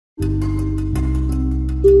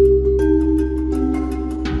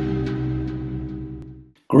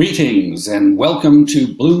Greetings and welcome to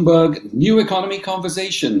Bloomberg New Economy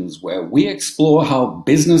Conversations, where we explore how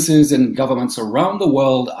businesses and governments around the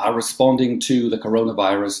world are responding to the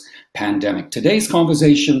coronavirus pandemic. Today's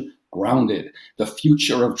conversation, Grounded, the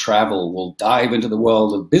future of travel. We'll dive into the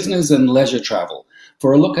world of business and leisure travel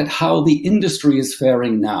for a look at how the industry is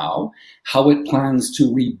faring now, how it plans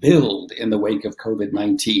to rebuild in the wake of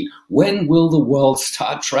COVID-19. When will the world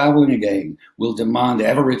start traveling again? Will demand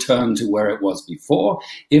ever return to where it was before?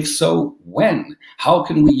 If so, when? How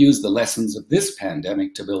can we use the lessons of this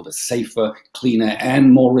pandemic to build a safer, cleaner,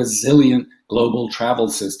 and more resilient global travel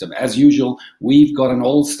system? As usual, we've got an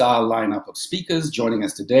all-star lineup of speakers joining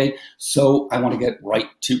us today, so I want to get right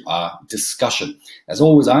to our discussion. As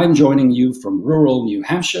always, I'm joining you from rural New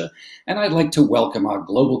Hampshire, and I'd like to welcome our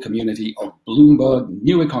global community of Bloomberg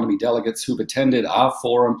New Economy delegates who've attended our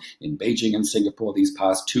forum in Beijing and Singapore these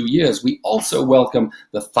past 2 years. We also welcome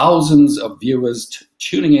the thousands of viewers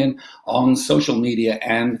tuning in on social media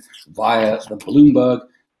and via the Bloomberg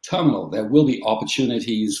Terminal. There will be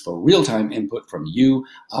opportunities for real-time input from you,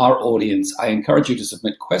 our audience. I encourage you to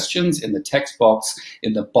submit questions in the text box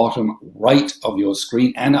in the bottom right of your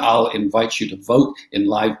screen, and I'll invite you to vote in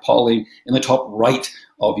live polling in the top right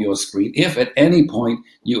of your screen. If at any point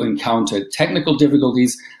you encounter technical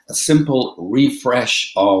difficulties, a simple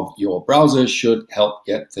refresh of your browser should help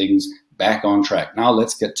get things back on track. Now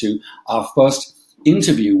let's get to our first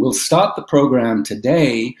interview. We'll start the program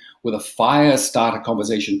today with a fire starter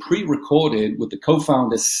conversation pre-recorded with the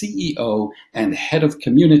co-founder, CEO, and head of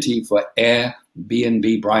community for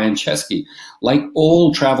Airbnb, Brian Chesky. Like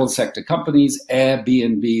all travel sector companies,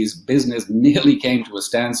 Airbnb's business nearly came to a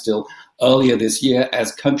standstill earlier this year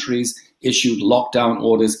as countries issued lockdown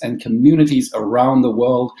orders and communities around the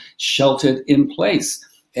world sheltered in place.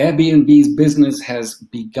 Airbnb's business has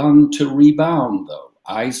begun to rebound, though.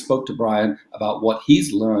 I spoke to Brian about what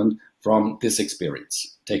he's learned from this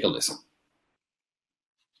experience. Take a listen.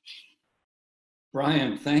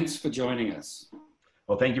 Brian, thanks for joining us.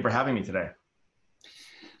 Well, thank you for having me today.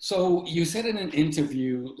 So you said in an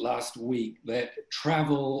interview last week that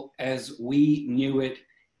travel as we knew it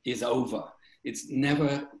is over. It's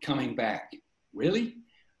never coming back. Really?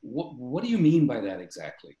 What do you mean by that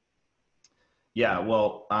exactly? Yeah,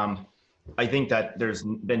 well, I think that there's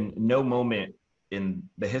been no moment in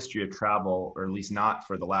the history of travel, or at least not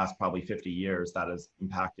for the last probably 50 years, that has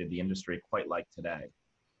impacted the industry quite like today.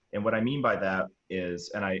 And what I mean by that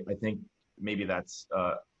is, and I think maybe that's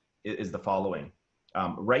is the following.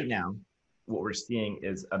 Right now, what we're seeing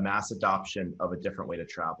is a mass adoption of a different way to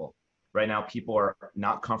travel. Right now, people are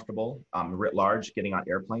not comfortable, writ large, getting on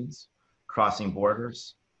airplanes, crossing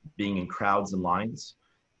borders, being in crowds and lines.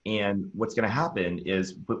 And what's going to happen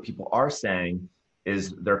is what people are saying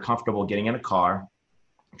is they're comfortable getting in a car,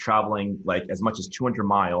 traveling like as much as 200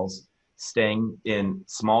 miles, staying in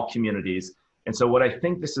small communities. And so what I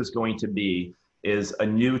think this is going to be is a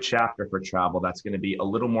new chapter for travel that's going to be a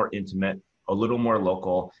little more intimate, a little more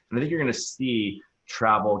local. And I think you're going to see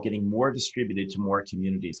travel getting more distributed to more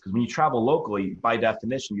communities. Because when you travel locally, by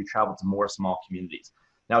definition, you travel to more small communities.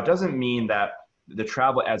 Now, it doesn't mean that the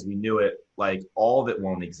travel as we knew it, like all of it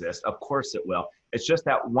won't exist. Of course it will. It's just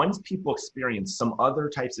that once people experience some other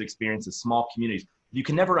types of experiences, small communities, you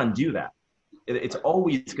can never undo that. It's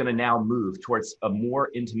always going to now move towards a more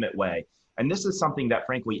intimate way. And this is something that,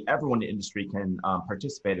 frankly, everyone in the industry can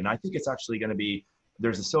participate in. I think it's actually going to be,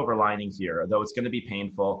 there's a silver lining here, though it's going to be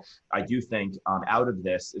painful. I do think out of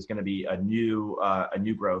this is going to be a new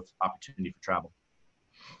growth opportunity for travel.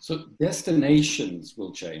 So destinations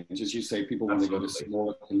will change. As you say, people want to go to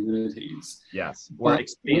smaller communities. Yes, or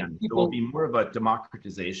expand. There will be more of a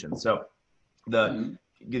democratization. So the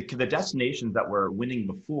destinations that were winning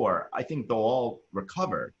before, I think they'll all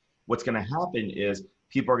recover. What's going to happen is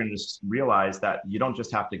people are going to just realize that you don't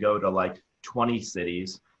just have to go to like 20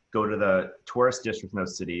 cities, go to the tourist district in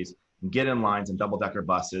those cities, get in lines and double-decker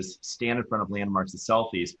buses, stand in front of landmarks and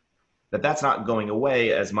selfies. That's not going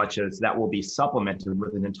away as much as that will be supplemented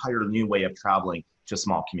with an entire new way of traveling to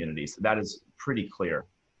small communities. That is pretty clear.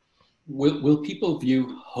 Will people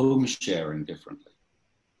view home sharing differently?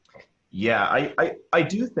 Yeah, I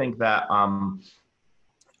do think that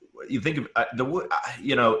you think of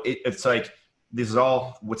it's like this is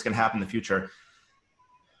all what's going to happen in the future.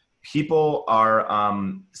 People are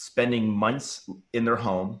spending months in their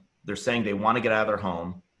home. They're saying they want to get out of their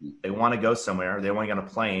home. They want to go somewhere, they want to get on a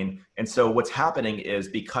plane. And so what's happening is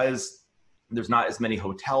because there's not as many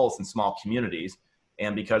hotels in small communities,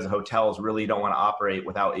 and because hotels really don't want to operate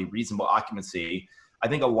without a reasonable occupancy, I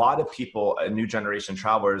think a lot of people, new generation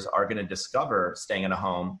travelers, are going to discover staying in a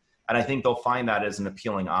home And I think they'll find that as an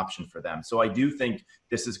appealing option for them. So I do think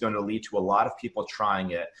this is going to lead to a lot of people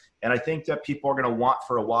trying it. And I think that people are going to want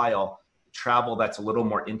for a while travel that's a little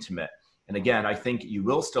more intimate. And again, I think you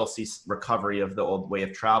will still see recovery of the old way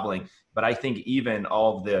of traveling, but I think even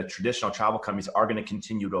all of the traditional travel companies are going to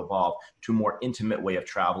continue to evolve to a more intimate way of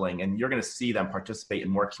traveling. And you're going to see them participate in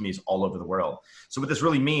more communities all over the world. So what this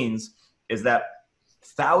really means is that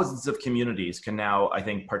thousands of communities can now, I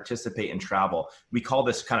think, participate in travel. We call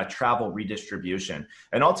this kind of travel redistribution.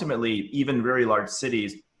 And ultimately, even very large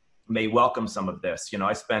cities may welcome some of this.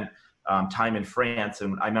 I spent time in France,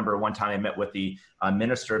 and I remember one time I met with the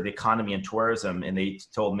Minister of the Economy and Tourism, and they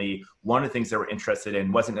told me one of the things they were interested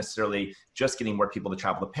in wasn't necessarily just getting more people to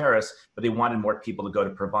travel to Paris, but they wanted more people to go to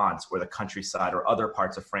Provence or the countryside or other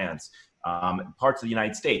parts of France, parts of the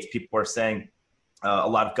United States. People were saying, a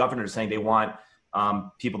lot of governors saying they want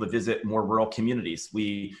people to visit more rural communities.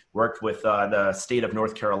 We worked with the state of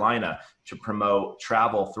North Carolina to promote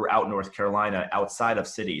travel throughout North Carolina, outside of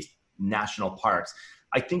cities, national parks.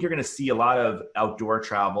 I think you're going to see a lot of outdoor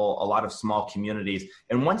travel, a lot of small communities.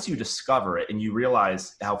 And once you discover it and you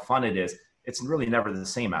realize how fun it is, it's really never the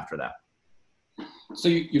same after that. So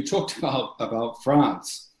you talked about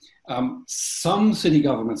France. Some city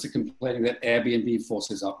governments are complaining that Airbnb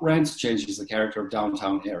forces up rents, changes the character of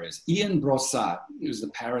downtown areas. Ian Brossat, who's the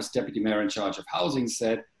Paris deputy mayor in charge of housing,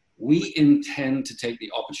 said, "We intend to take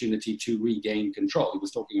the opportunity to regain control." He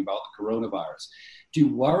was talking about the coronavirus. Do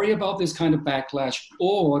you worry about this kind of backlash,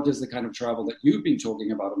 or does the kind of travel that you've been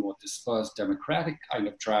talking about, a more dispersed democratic kind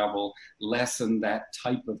of travel, lessen that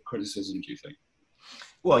type of criticism, do you think?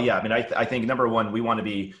 Well, yeah, I mean, I think number one, we want to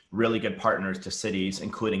be really good partners to cities,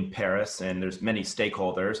 including Paris, and there's many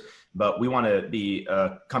stakeholders, but we want to be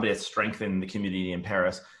a company that strengthens the community in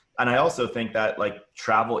Paris. And I also think that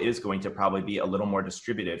travel is going to probably be a little more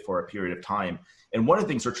distributed for a period of time. And one of the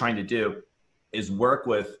things we're trying to do is work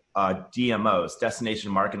with DMOs,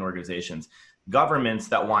 destination marketing organizations, governments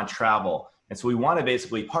that want travel. And so we want to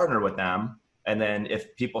basically partner with them. And then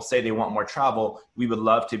if people say they want more travel, we would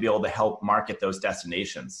love to be able to help market those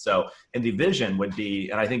destinations. So, and the vision would be,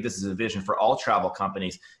 and I think this is a vision for all travel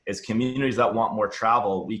companies, is communities that want more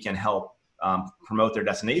travel, we can help promote their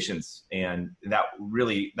destinations. And that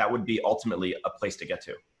would be ultimately a place to get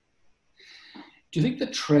to. Do you think the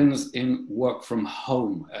trends in work from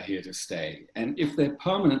home are here to stay? And if they're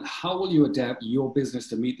permanent, how will you adapt your business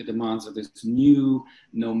to meet the demands of this new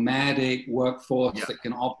nomadic workforce that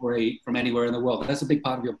can operate from anywhere in the world? That's a big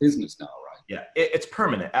part of your business now, right? Yeah, it's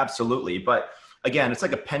permanent, absolutely. But again, it's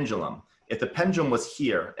like a pendulum. If the pendulum was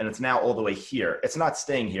here and it's now all the way here, it's not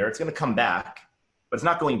staying here. It's going to come back, but it's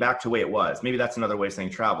not going back to the way it was. Maybe that's another way of saying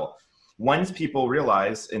travel. Once people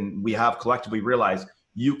realize, and we have collectively realized,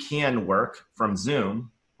 you can work from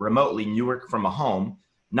Zoom remotely and you work from a home,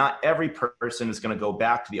 not every person is going to go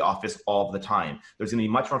back to the office all the time. There's going to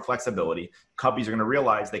be much more flexibility. Companies are going to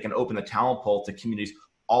realize they can open the talent pool to communities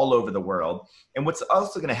all over the world. And what's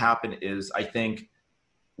also going to happen is, I think,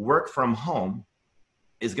 work from home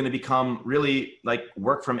is going to become really like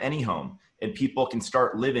work from any home, and people can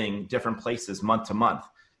start living different places month to month.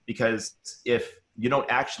 Because if you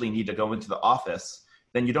don't actually need to go into the office,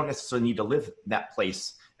 then you don't necessarily need to live that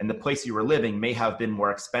place. And the place you were living may have been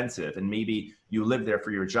more expensive, and maybe you live there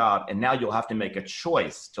for your job, and now you'll have to make a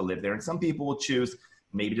choice to live there. And some people will choose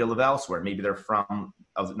maybe to live elsewhere. Maybe they're from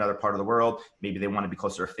another part of the world. Maybe they want to be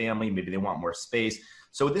closer to family. Maybe they want more space.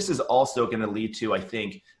 So this is also going to lead to, I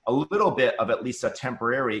think, a little bit of at least a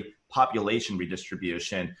temporary population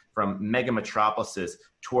redistribution from mega metropolises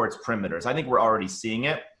towards perimeters. I think we're already seeing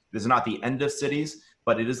it. This is not the end of cities,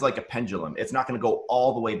 but it is like a pendulum. It's not going to go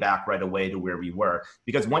all the way back right away to where we were,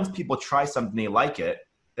 because once people try something, they like it,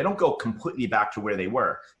 they don't go completely back to where they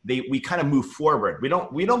were. We kind of move forward. We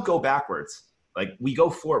don't go backwards. Like, we go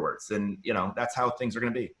forwards, and that's how things are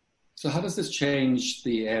going to be. So how does this change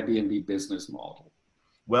the Airbnb business model?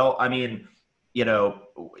 Well, I mean,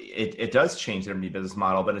 it does change the Airbnb business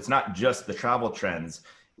model, but it's not just the travel trends.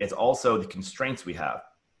 It's also the constraints we have.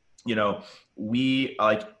 We,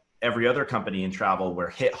 like every other company in travel, were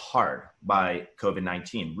hit hard by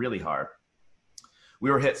COVID-19, really hard.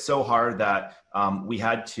 We were hit so hard that we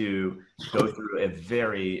had to go through a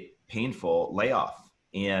very painful layoff.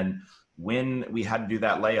 And when we had to do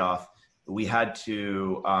that layoff, we had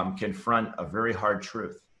to confront a very hard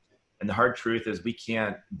truth. And the hard truth is we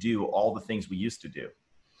can't do all the things we used to do.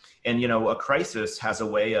 And, a crisis has a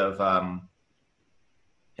way of,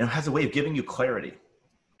 giving you clarity.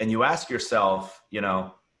 And you ask yourself, I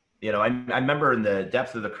remember in the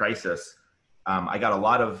depth of the crisis, we got a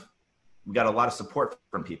lot of support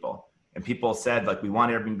from people. And people said, like, we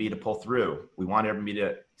want Airbnb to pull through. We want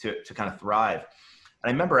Airbnb to kind of thrive. And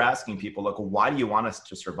I remember asking people, like, well, why do you want us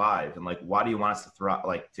to survive? And like, why do you want us to thrive,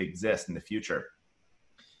 like to exist in the future?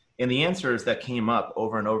 And the answers that came up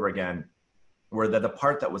over and over again were that the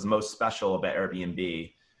part that was most special about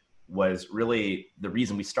Airbnb was really the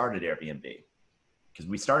reason we started Airbnb. Because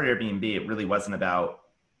we started Airbnb, it really wasn't about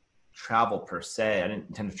travel per se. I didn't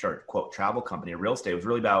intend to start, quote, travel company or real estate. It was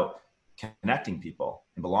really about connecting people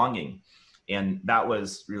and belonging. And that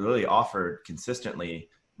was really offered consistently,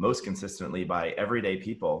 most consistently by everyday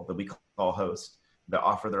people that we call hosts that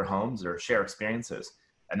offer their homes or share experiences.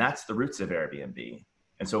 And that's the roots of Airbnb.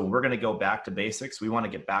 And so we're going to go back to basics. We want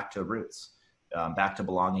to get back to roots, back to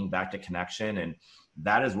belonging, back to connection. And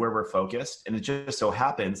that is where we're focused. And it just so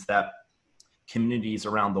happens that communities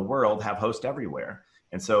around the world have hosts everywhere.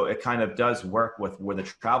 And so it kind of does work with the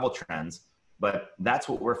travel trends, but that's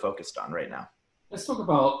what we're focused on right now. Let's talk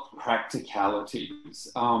about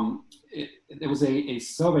practicalities. There was a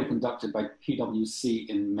survey conducted by PwC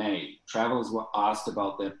in May. Travelers were asked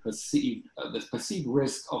about their perceived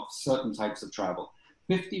risk of certain types of travel.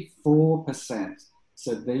 54%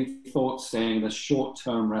 said they thought staying in a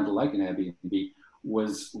short-term rental like an Airbnb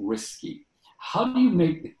was risky. How do you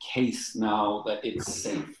make the case now that it's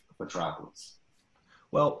safe for travelers?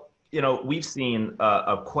 Well, we've seen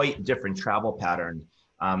a quite different travel pattern.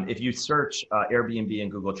 If you search Airbnb in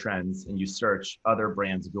Google Trends and you search other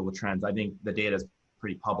brands in Google Trends, I think the data is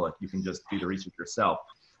pretty public. You can just do the research yourself.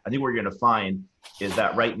 I think what you're going to find is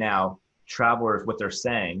that right now, travelers, what they're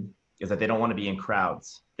saying is that they don't want to be in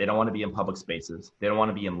crowds. They don't want to be in public spaces. They don't want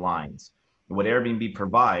to be in lines. And what Airbnb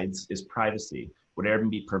provides is privacy. What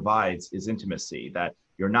Airbnb provides is intimacy, that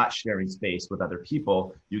you're not sharing space with other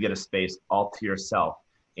people. You get a space all to yourself.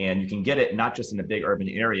 And you can get it not just in a big urban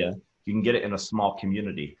area, you can get it in a small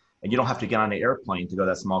community. And you don't have to get on an airplane to go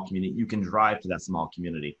to that small community. You can drive to that small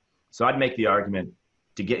community. So I'd make the argument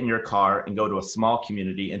to get in your car and go to a small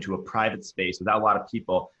community, into a private space without a lot of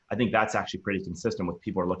people. I think that's actually pretty consistent with what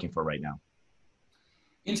people are looking for right now.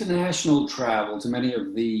 International travel to many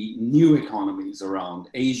of the new economies around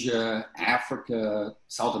Asia, Africa,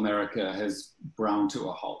 South America has ground to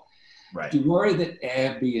a halt. Right. Do you worry that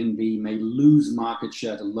Airbnb may lose market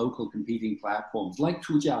share to local competing platforms like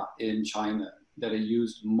Tujia in China that are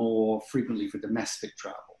used more frequently for domestic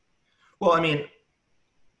travel? Well, I mean,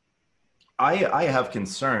 I have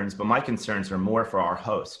concerns, but my concerns are more for our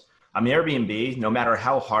hosts. I mean, Airbnb, no matter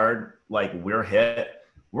how hard like we're hit,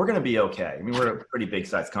 we're going to be okay. I mean, we're a pretty big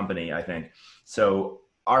sized company, I think. So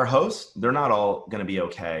our hosts, they're not all going to be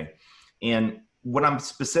okay. And what I'm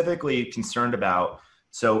specifically concerned about,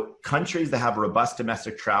 so countries that have robust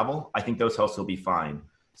domestic travel, I think those hosts will be fine.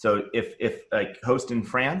 So if like host in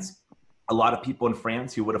France, a lot of people in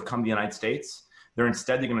France who would have come to the United States, they're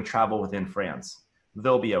going to travel within France.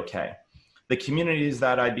 They'll be okay. The communities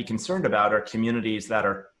that I'd be concerned about are communities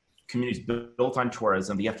built on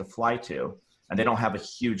tourism that you have to fly to, and they don't have a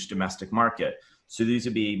huge domestic market. So these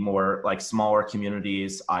would be more like smaller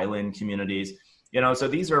communities, island communities. So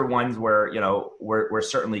these are ones where, we're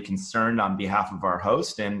certainly concerned on behalf of our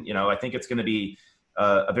host. And, I think it's going to be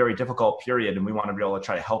a very difficult period, and we want to be able to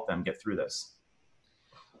try to help them get through this.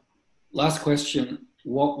 Last question,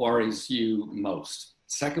 what worries you most?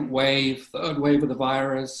 Second wave, third wave of the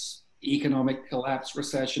virus, economic collapse,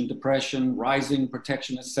 recession, depression, rising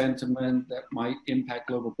protectionist sentiment that might impact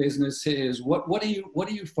global businesses? What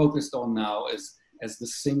are you focused on now as the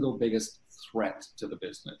single biggest threat to the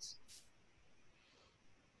business?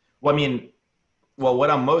 Well,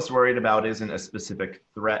 what I'm most worried about isn't a specific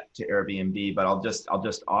threat to Airbnb, but I'll just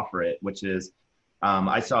offer it, which is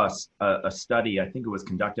I saw a study, I think it was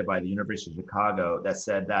conducted by the University of Chicago, that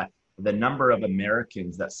said that the number of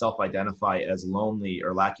Americans that self-identify as lonely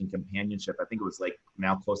or lacking companionship, I think it was like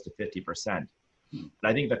now close to 50%. And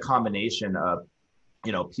I think the combination of,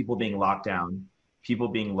 people being locked down, people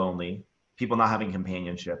being lonely, people not having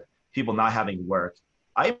companionship, people not having work,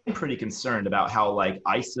 I'm pretty concerned about how like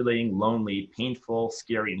isolating, lonely, painful,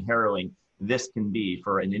 scary, and harrowing this can be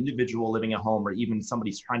for an individual living at home, or even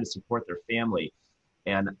somebody's trying to support their family.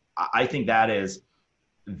 And I think that is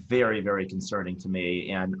very, very concerning to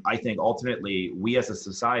me. And I think ultimately we as a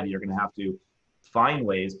society are going to have to find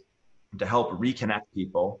ways to help reconnect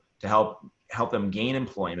people, to help them gain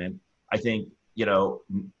employment. I think,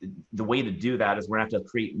 the way to do that is we're going to have to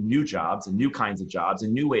create new jobs and new kinds of jobs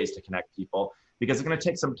and new ways to connect people, because it's going to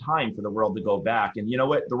take some time for the world to go back. And you know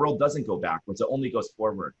what? The world doesn't go backwards. It only goes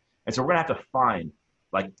forward. And so we're going to have to find,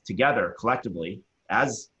 like, together, collectively,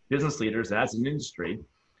 as business leaders and as an industry,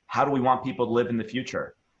 how do we want people to live in the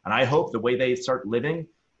future? And I hope the way they start living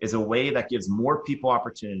is a way that gives more people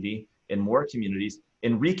opportunity. in more communities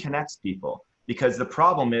and reconnects people. Because the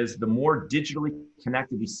problem is, the more digitally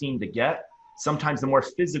connected we seem to get, sometimes the more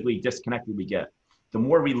physically disconnected we get. The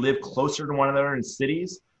more we live closer to one another in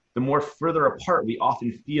cities, the more further apart we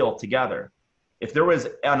often feel together. If there was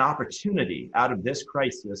an opportunity out of this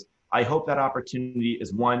crisis, I hope that opportunity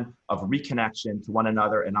is one of reconnection to one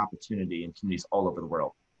another and opportunity in communities all over the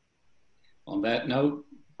world. On that note,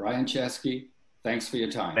 Brian Chesky, thanks for your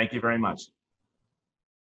time. Thank you very much.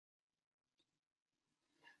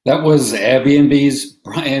 That was Airbnb's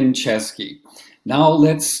Brian Chesky. Now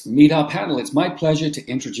let's meet our panel. It's my pleasure to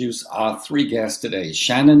introduce our three guests today.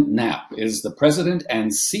 Shannon Knapp is the president and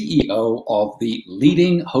CEO of the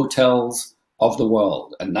Leading Hotels of the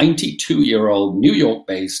World, a 92-year-old New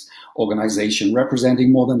York-based organization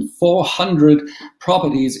representing more than 400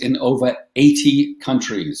 properties in over 80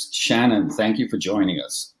 countries. Shannon, thank you for joining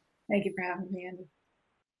us. Thank you for having me, Andy.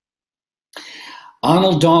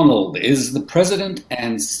 Arnold W is the president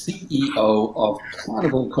and CEO of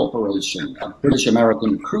Carnival Corporation, a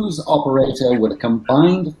British-American cruise operator with a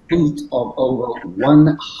combined fleet of over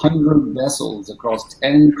 100 vessels across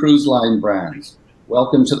 10 cruise line brands.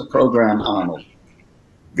 Welcome to the program, Arnold.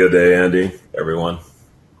 Good day, Andy, everyone.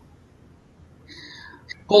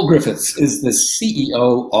 Paul Griffiths is the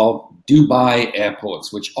CEO of Dubai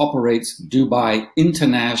Airports, which operates Dubai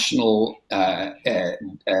International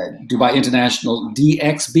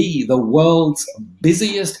DXB, the world's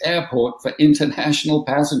busiest airport for international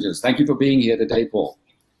passengers. Thank you for being here today, Paul.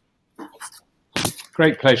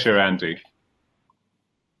 Great pleasure, Andy.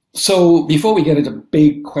 So before we get into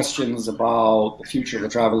big questions about the future of the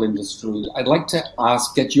travel industry, I'd like to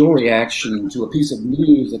get your reaction to a piece of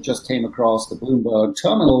news that just came across the Bloomberg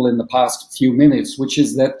terminal in the past few minutes, which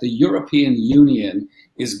is that the European Union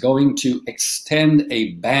is going to extend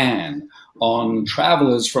a ban on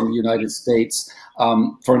travelers from the United States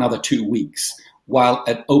for another 2 weeks, while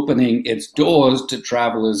opening its doors to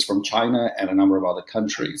travelers from China and a number of other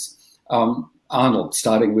countries. Arnold,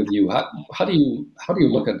 starting with you, how do you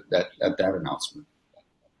look at that announcement?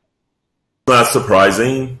 Not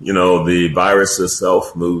surprising. You know, the virus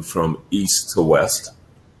itself moved from east to west.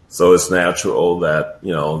 So it's natural that,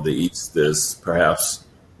 you know, the east is perhaps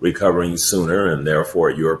recovering sooner, and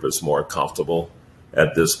therefore Europe is more comfortable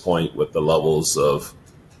at this point with the levels of,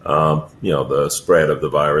 you know, the spread of the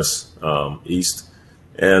virus east.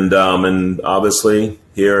 And obviously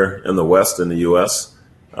here in the west, in the U.S.,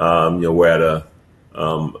 you know, we're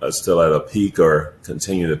at still at a peak or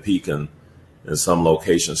continue to peak in some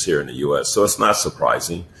locations here in the U.S. So it's not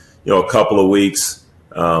surprising. You know, a couple of weeks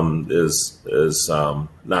is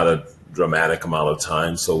not a dramatic amount of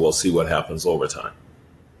time. So we'll see what happens over time.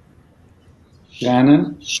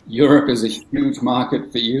 Shannon, Europe is a huge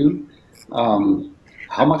market for you.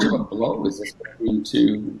 How much of a blow is this going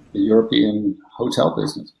to the European hotel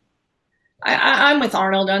business? I'm with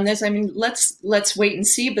Arnold on this. I mean, let's wait and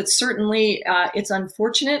see. But certainly, it's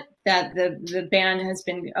unfortunate that the ban has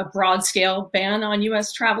been a broad scale ban on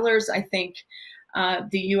U.S. travelers. I think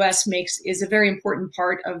the U.S. is a very important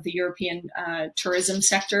part of the European tourism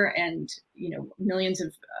sector, and you know, millions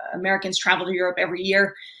of Americans travel to Europe every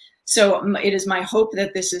year. So it is my hope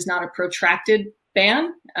that this is not a protracted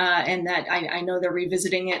ban, and that I know they're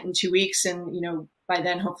revisiting it in 2 weeks, and you know, by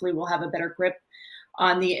then hopefully we'll have a better grip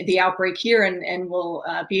on the outbreak here, and we'll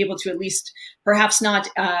be able to at least, perhaps not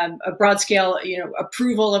a broad scale, you know,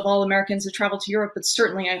 approval of all Americans to travel to Europe, but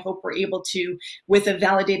certainly I hope we're able to, with a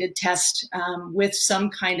validated test, with some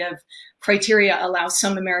kind of criteria, allow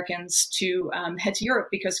some Americans to head to Europe,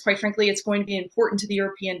 because quite frankly, it's going to be important to the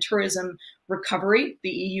European tourism recovery, the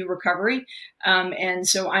EU recovery. And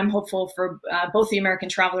so I'm hopeful for both the American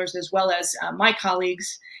travelers as well as my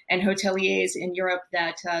colleagues and hoteliers in Europe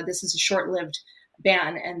that this is a short-lived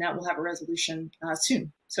ban and that we'll have a resolution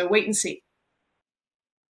soon. So wait and see.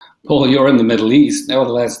 Paul, you're in the Middle East.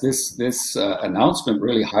 Nevertheless, this announcement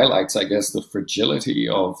really highlights, I guess, the fragility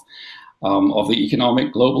of the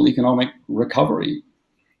global economic recovery.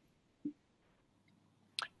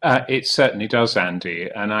 It certainly does, Andy.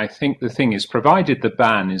 And I think the thing is, provided the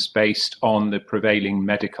ban is based on the prevailing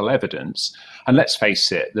medical evidence, and let's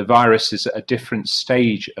face it, the virus is at a different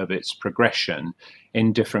stage of its progression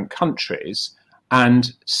in different countries,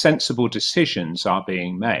 and sensible decisions are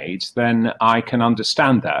being made, then I can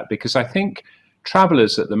understand that, because I think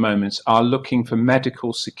travelers at the moment are looking for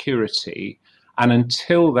medical security. And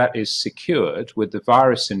until that is secured, with the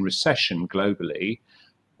virus in recession globally,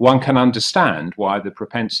 one can understand why the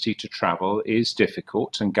propensity to travel is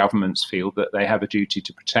difficult, and governments feel that they have a duty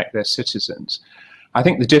to protect their citizens. I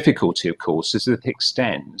think the difficulty, of course, is that it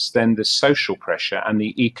extends, then the social pressure and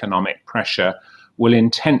the economic pressure will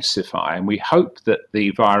intensify. And we hope that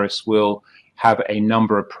the virus will have a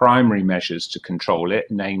number of primary measures to control it,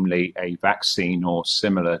 namely a vaccine or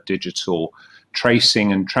similar digital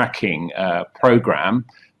tracing and tracking program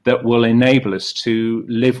that will enable us to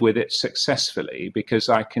live with it successfully, because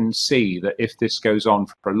I can see that if this goes on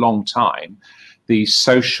for a long time, the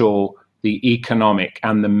social, the economic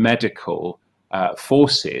and the medical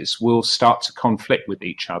forces will start to conflict with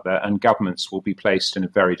each other, and governments will be placed in a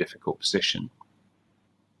very difficult position.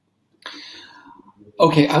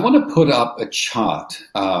 Okay, I want to put up a chart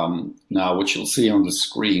now, which you'll see on the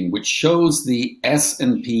screen, which shows the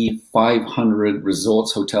S&P 500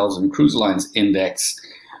 Resorts, Hotels and Cruise Lines Index,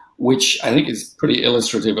 which I think is pretty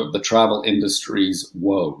illustrative of the travel industry's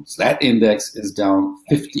woes. That index is down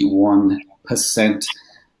 51%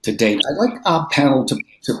 to date. I'd like our panel to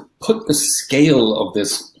put the scale of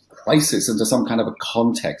this crisis into some kind of a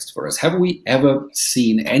context for us. Have we ever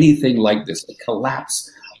seen anything like this, a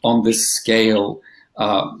collapse on this scale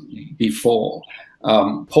before?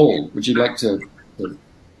 Paul, would you like to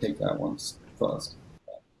take that one first?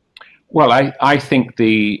 Well, I think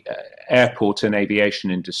the airport and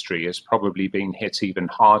aviation industry has probably been hit even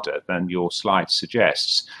harder than your slide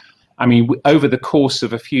suggests. I mean, over the course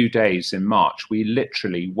of a few days in March, we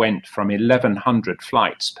literally went from 1,100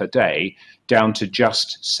 flights per day down to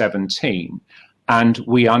just 17. And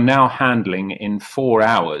we are now handling in 4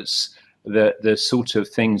 hours the sort of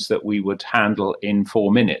things that we would handle in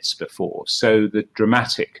 4 minutes before. So the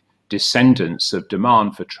dramatic descendance of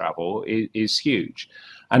demand for travel is huge.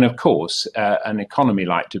 And of course, an economy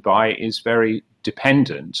like Dubai is very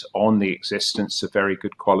dependent on the existence of very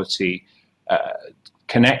good quality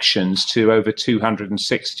connections to over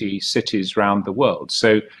 260 cities around the world.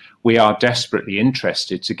 So we are desperately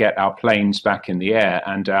interested to get our planes back in the air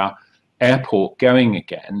and our airport going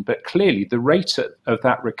again. But clearly the rate of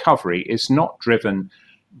that recovery is not driven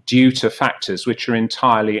due to factors which are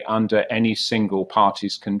entirely under any single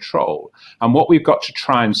party's control. And what we've got to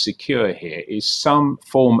try and secure here is some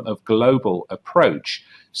form of global approach,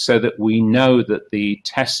 so that we know that the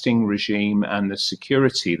testing regime and the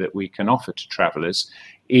security that we can offer to travelers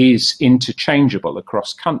is interchangeable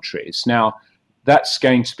across countries. Now, that's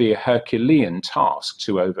going to be a Herculean task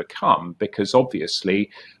to overcome, because obviously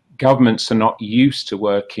governments are not used to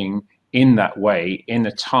working in that way in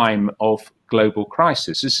a time of global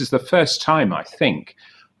crisis. This is the first time, I think,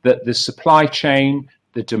 that the supply chain,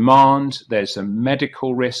 the demand, there's a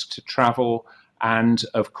medical risk to travel, and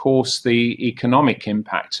of course the economic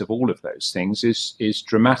impact of all of those things is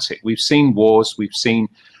dramatic. We've seen wars, we've seen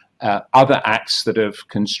other acts that have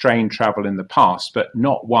constrained travel in the past, but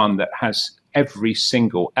not one that has every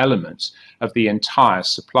single element of the entire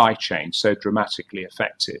supply chain so dramatically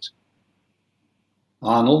affected.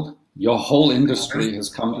 Arnold, your whole industry has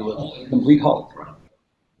come to a complete halt.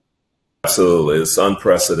 Absolutely. It's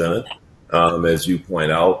unprecedented. As you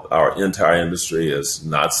point out, our entire industry is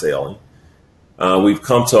not sailing. We've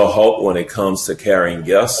come to a halt when it comes to carrying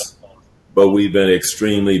guests, but we've been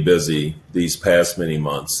extremely busy these past many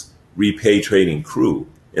months repatriating crew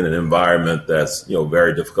in an environment that's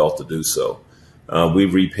very difficult to do so.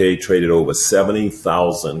 We've repatriated over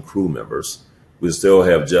 70,000 crew members. We still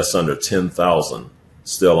have just under 10,000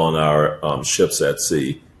 still on our ships at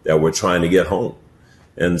sea that we're trying to get home.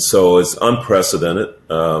 And so it's unprecedented.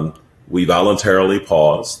 We voluntarily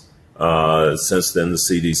paused. Since then, the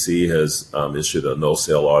CDC has issued a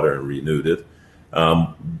no-sail order and renewed it.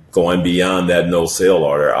 Going beyond that no-sail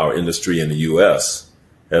order, our industry in the U.S.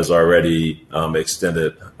 has already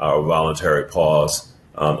extended our voluntary pause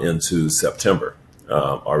into September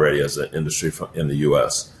already as an industry in the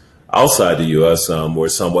U.S. Outside the U.S., we're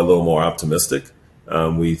somewhat a little more optimistic.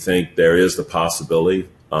 We think there is the possibility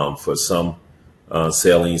for some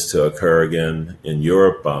sailings to occur again in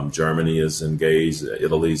Europe. Germany is engaged,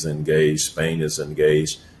 Italy's engaged, Spain is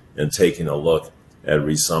engaged in taking a look at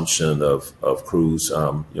resumption of cruise,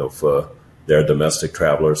 for their domestic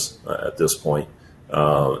travelers at this point.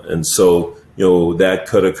 And so, that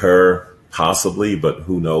could occur possibly, but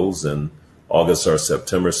who knows, in August or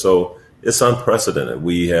September. So it's unprecedented.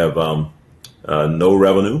 We have no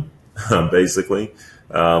revenue, basically.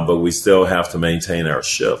 But we still have to maintain our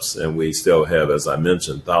ships, and we still have, as I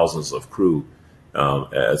mentioned, thousands of crew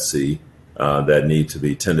at sea that need to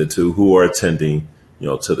be tended to, who are attending,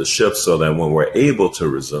 to the ships, so that when we're able to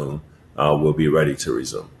resume, we'll be ready to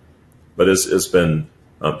resume. But it's been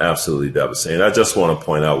absolutely devastating. I just want to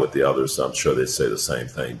point out with the others, I'm sure they say the same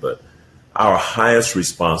thing, but our highest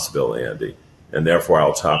responsibility, Andy, and therefore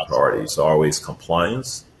our top priorities are always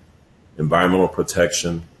compliance, environmental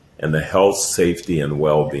protection, and the health, safety, and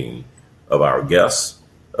well-being of our guests,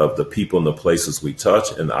 of the people and the places we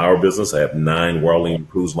touch. In our business, I have 9 Whirling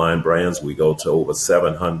Cruise Line brands. We go to over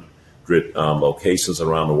 700 locations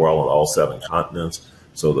around the world on all 7 continents.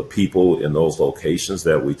 So the people in those locations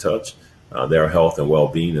that we touch, their health and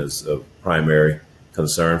well-being is a primary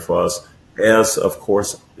concern for us, as, of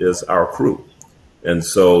course, is our crew. And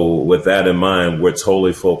so with that in mind, we're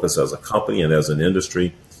totally focused as a company and as an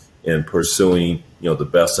industry in pursuing, the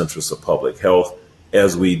best interests of public health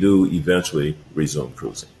as we do eventually resume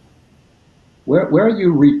cruising. Where are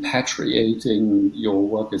you repatriating your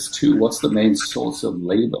workers to? What's the main source of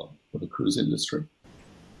labor for the cruise industry?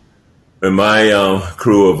 In my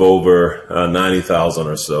crew of over 90,000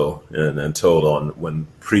 or so in total, when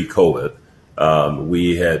pre-COVID,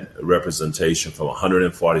 we had representation from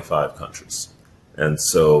 145 countries. And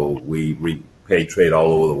so we repatriate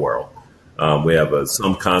all over the world. We have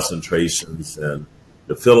some concentrations in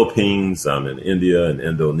the Philippines, in India and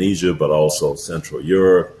Indonesia, but also Central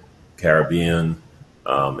Europe, Caribbean,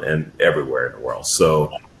 and everywhere in the world.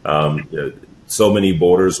 So, so many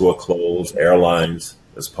borders were closed. Airlines,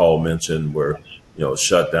 as Paul mentioned, were,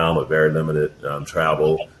 shut down with very limited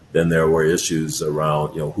travel. Then there were issues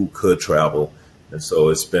around, who could travel. And so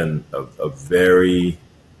it's been a very,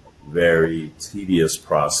 very tedious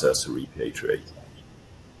process to repatriate.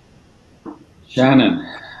 Shannon,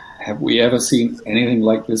 have we ever seen anything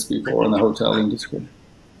like this before in the hotel industry?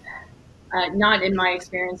 Not in my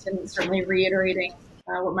experience, and certainly reiterating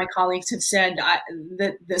what my colleagues have said,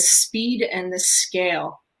 the speed and the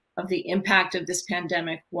scale of the impact of this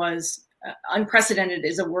pandemic was unprecedented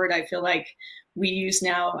is a word I feel like we use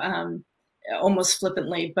now almost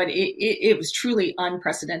flippantly, but it was truly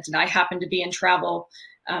unprecedented. I happened to be in travel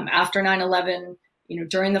after 9/11,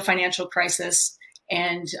 during the financial crisis,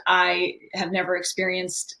 and I have never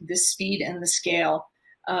experienced the speed and the scale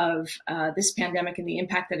of this pandemic and the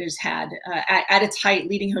impact that it has had. At its height,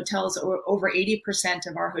 leading hotels, over 80%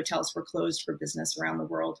 of our hotels were closed for business around the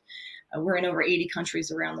world. We're in over 80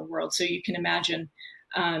 countries around the world. So you can imagine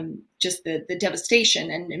just the devastation.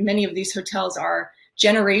 And many of these hotels are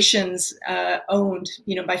generations owned,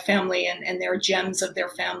 by family, and they're gems of their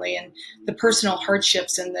family, and the personal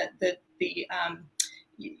hardships and the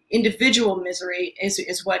individual misery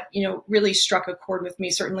is what, really struck a chord with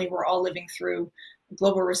me. Certainly we're all living through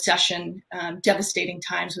global recession, devastating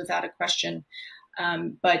times without a question.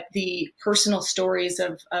 But the personal stories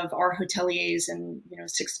of our hoteliers and,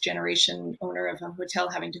 6th generation owner of a hotel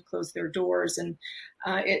having to close their doors. And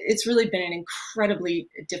it's really been an incredibly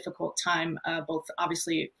difficult time, both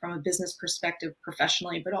obviously from a business perspective,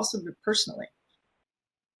 professionally, but also personally.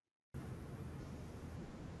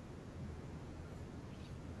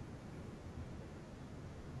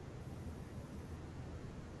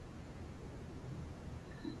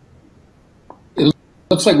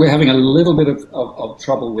 Looks like we're having a little bit of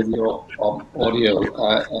trouble with your audio,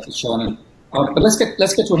 Shannon. But let's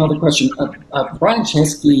get to another question. Brian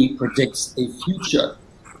Chesky predicts a future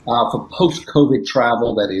for post-COVID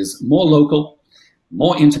travel that is more local,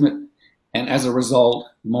 more intimate, and as a result,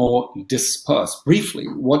 more dispersed. Briefly,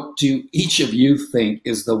 what do each of you think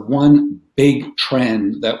is the one big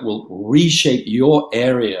trend that will reshape your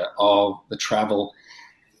area of the travel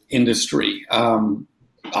industry?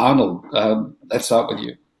 Arnold, let's start with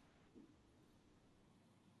you.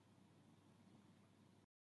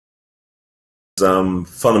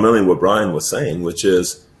 Fundamentally what Brian was saying, which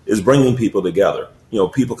is bringing people together.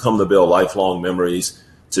 People come to build lifelong memories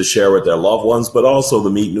to share with their loved ones, but also to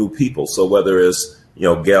meet new people. So whether it's,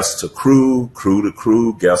 guests to crew, crew to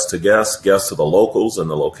crew, guest to guest, guests to the locals and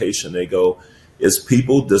the location they go, is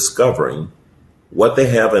people discovering what they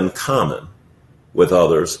have in common with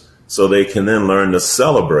others, so they can then learn to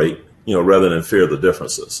celebrate, rather than fear the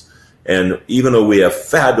differences. And even though we have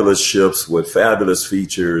fabulous ships with fabulous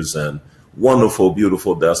features and wonderful,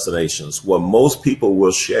 beautiful destinations, what most people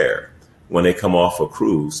will share when they come off a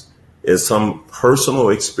cruise is some personal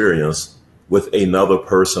experience with another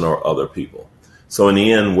person or other people. So in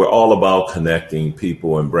the end, we're all about connecting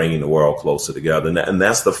people and bringing the world closer together. And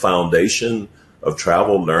that's the foundation of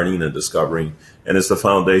travel, learning, and discovering. And it's the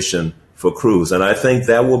foundation for cruise. And I think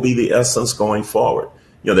that will be the essence going forward.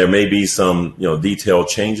 There may be some, detailed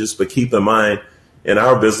changes, but keep in mind, in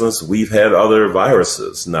our business, we've had other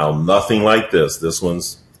viruses. Now, nothing like this. This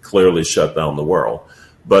one's clearly shut down the world.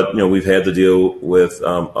 But, we've had to deal with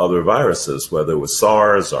other viruses, whether it was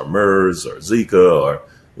SARS or MERS or Zika or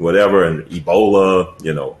whatever, and Ebola,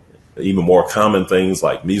 even more common things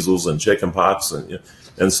like measles and chickenpox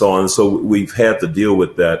and so on. So we've had to deal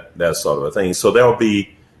with that sort of a thing. So there'll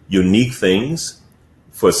be unique things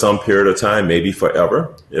for some period of time, maybe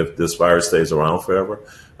forever, if this virus stays around forever.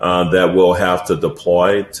 that we'll have to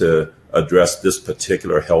deploy to address this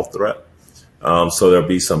particular health threat. So there'll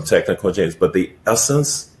be some technical changes, but the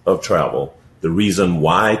essence of travel, the reason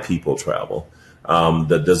why people travel,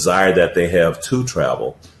 the desire that they have to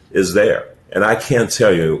travel is there. And I can't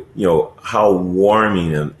tell you, how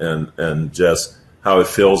warming and just how it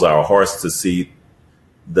fills our hearts to see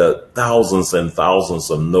the thousands and thousands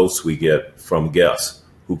of notes we get from guests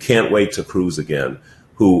who can't wait to cruise again,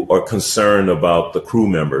 who are concerned about the crew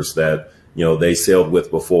members that, they sailed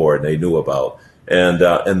with before and they knew about.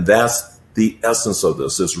 And that's the essence of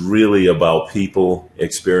this. It's really about people,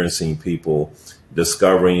 experiencing people,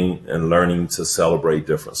 discovering and learning to celebrate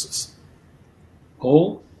differences.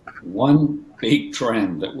 Paul, one big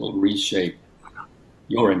trend that will reshape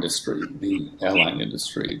your industry, the airline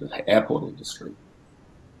industry, the airport industry.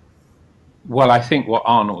 Well, I think what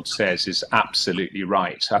Arnold says is absolutely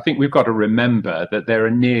right. I think we've got to remember that there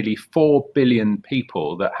are nearly 4 billion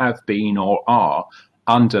people that have been or are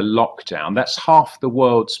under lockdown. That's half the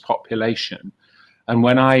world's population. And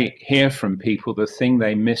when I hear from people, the thing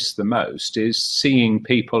they miss the most is seeing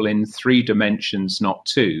people in 3 dimensions, not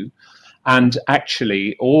 2. And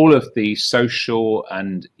actually all of the social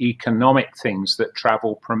and economic things that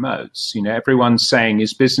travel promotes. Everyone's saying,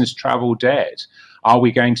 is business travel dead? Are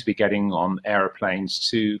we going to be getting on aeroplanes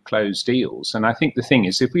to close deals? And I think the thing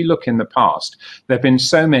is, if we look in the past, there have been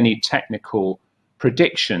so many technical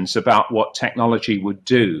predictions about what technology would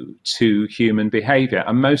do to human behavior,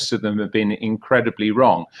 and most of them have been incredibly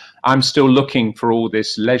wrong. I'm still looking for all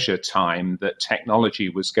this leisure time that technology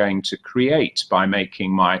was going to create by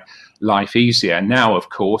making my life easier. Now, of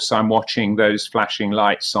course, I'm watching those flashing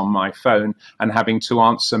lights on my phone and having to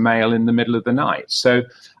answer mail in the middle of the night. So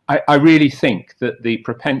I really think that the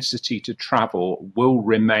propensity to travel will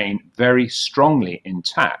remain very strongly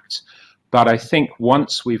intact. But I think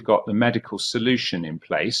once we've got the medical solution in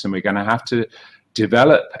place, and we're going to have to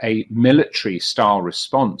develop a military style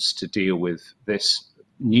response to deal with this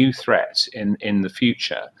new threat in the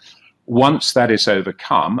future, once that is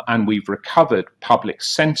overcome and we've recovered public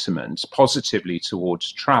sentiment positively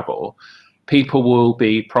towards travel, people will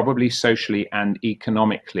be probably socially and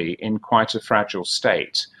economically in quite a fragile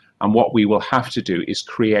state. And what we will have to do is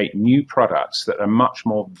create new products that are much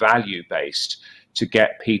more value-based to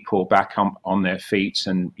get people back on their feet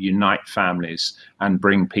and unite families and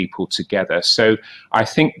bring people together. So I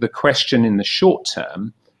think the question in the short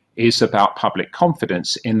term is about public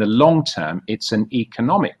confidence. In the long term, it's an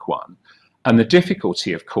economic one. And the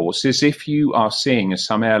difficulty, of course, is if you are seeing, as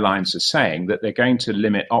some airlines are saying, that they're going to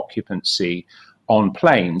limit occupancy on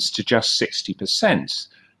planes to just 60%.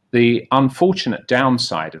 The unfortunate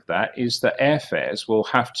downside of that is that airfares will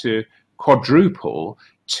have to quadruple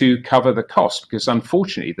to cover the cost, because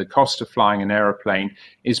unfortunately the cost of flying an aeroplane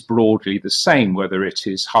is broadly the same, whether it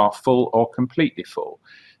is half full or completely full.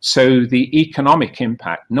 So the economic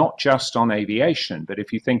impact, not just on aviation, but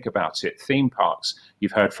if you think about it, theme parks,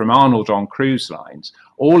 you've heard from Arnold on cruise lines,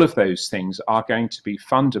 all of those things are going to be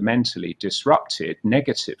fundamentally disrupted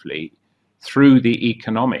negatively through the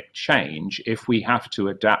economic change if we have to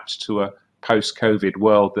adapt to a post-COVID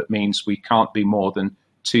world that means we can't be more than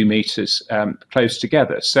 2 meters close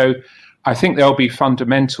together. So I think there'll be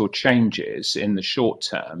fundamental changes in the short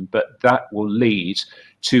term, but that will lead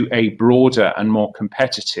to a broader and more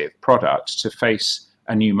competitive product to face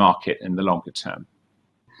a new market in the longer term.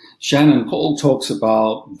 Shannon, Paul talks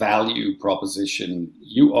about value proposition.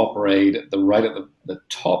 You operate at the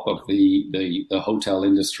top of the hotel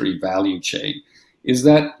industry value chain. Is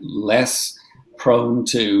that less prone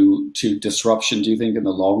to disruption, do you think, in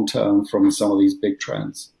the long term from some of these big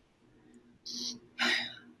trends?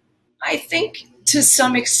 I think to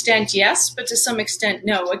some extent, yes, but to some extent,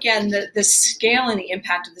 no. Again, the scale and the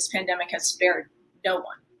impact of this pandemic has spared no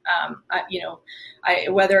one.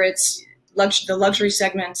 Whether it's the luxury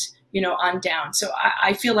segment, on down. So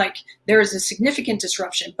I feel like there is a significant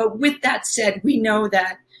disruption. But with that said, we know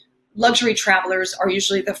that luxury travelers are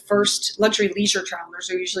usually the first, luxury leisure travelers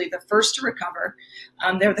are usually the first to recover.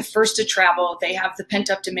 They're the first to travel. They have the pent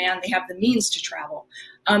up demand. They have the means to travel.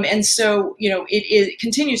 And so, it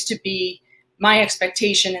continues to be my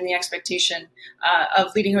expectation and the expectation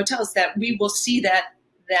of leading hotels that we will see that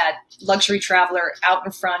luxury traveler out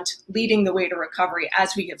in front, leading the way to recovery,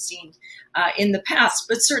 as we have seen in the past.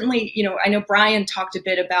 But certainly, I know Brian talked a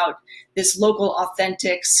bit about this local,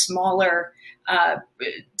 authentic, smaller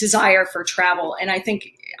desire for travel. And I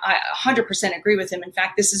think I 100% agree with him. In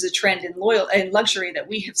fact, this is a trend in luxury that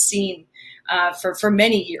we have seen for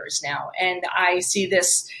many years now. And I see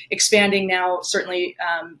this expanding now, certainly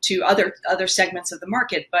to other segments of the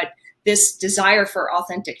market. But this desire for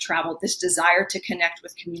authentic travel, this desire to connect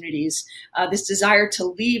with communities, this desire to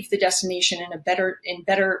leave the destination in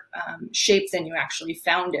better shape than you actually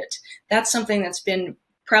found it. That's something that's been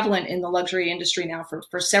prevalent in the luxury industry now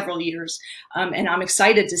for several years. And I'm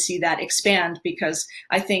excited to see that expand, because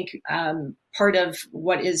I think part of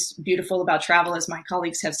what is beautiful about travel, as my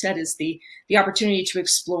colleagues have said, is the opportunity to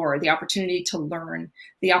explore, the opportunity to learn,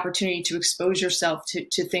 the opportunity to expose yourself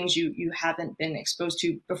to things you haven't been exposed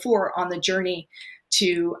to before on the journey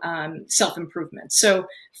to self-improvement. So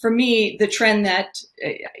for me, the trend that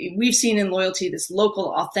we've seen in loyalty, this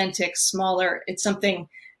local, authentic, smaller, it's something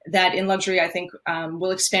that in luxury, I think will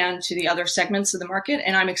expand to the other segments of the market.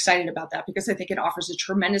 And I'm excited about that, because I think it offers a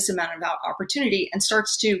tremendous amount of opportunity and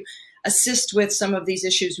starts to assist with some of these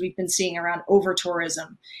issues we've been seeing around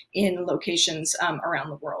over-tourism in locations around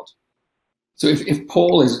the world. So if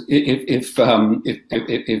Paul is, if Brian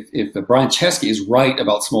Chesky is right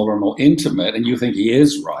about smaller and more intimate, and you think he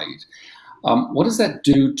is right, what does that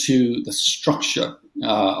do to the structure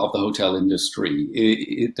of the hotel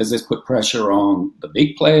industry? Does this put pressure on the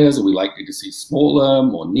big players? Are we likely to see smaller,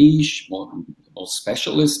 more niche, more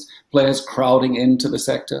specialist players crowding into the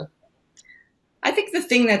sector? I think the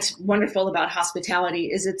thing that's wonderful about hospitality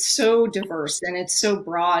is it's so diverse and it's so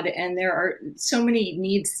broad, and there are so many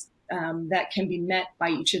needs that can be met by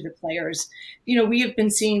each of the players. You know, we have been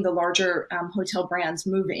seeing the larger hotel brands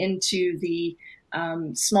move into the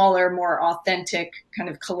smaller, more authentic kind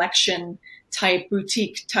of collection type,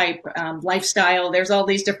 boutique type lifestyle. There's all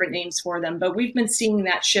these different names for them, but we've been seeing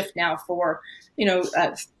that shift now for,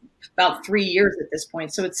 about 3 years at this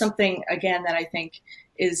point. So it's something, again, that I think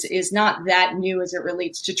is not that new as it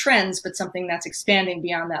relates to trends, but something that's expanding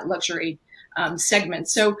beyond that luxury segment.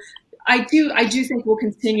 So I do think we'll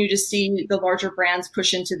continue to see the larger brands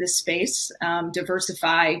push into this space,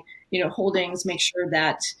 diversify, holdings, make sure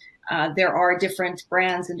that there are different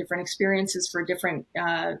brands and different experiences for different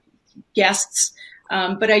guests.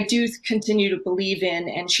 But I do continue to believe in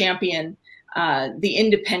and champion the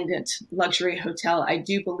independent luxury hotel. I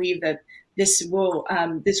do believe that this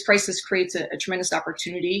crisis creates a tremendous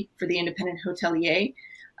opportunity for the independent hotelier.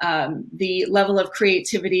 The level of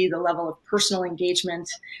creativity, the level of personal engagement,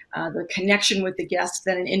 the connection with the guests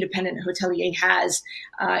that an independent hotelier has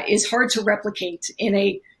is hard to replicate in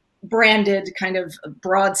a branded kind of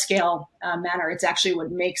broad scale manner. It's actually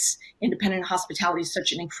what makes independent hospitality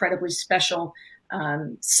such an incredibly special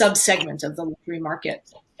sub-segment of the luxury market.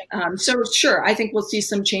 So sure, I think we'll see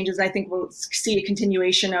some changes. I think we'll see a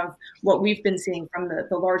continuation of what we've been seeing from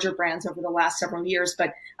the larger brands over the last several years.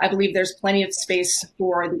 But I believe there's plenty of space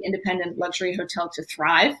for the independent luxury hotel to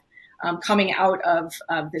thrive coming out of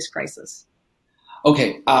this crisis.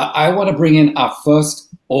 Okay, I want to bring in our first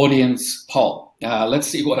audience poll. Let's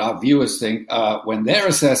see what our viewers think when they're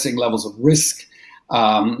assessing levels of risk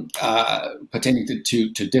pertaining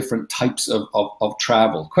to different types of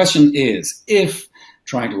travel. Question is, if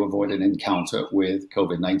trying to avoid an encounter with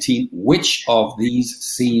COVID-19, which of these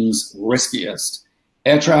seems riskiest?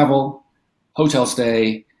 Air travel, hotel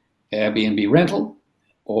stay, Airbnb rental,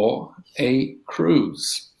 or a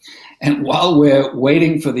cruise? And while we're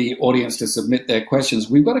waiting for the audience to submit their questions,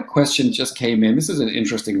 we've got a question just came in. This is an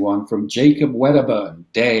interesting one from Jacob Wedderburn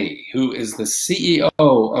Day, who is the CEO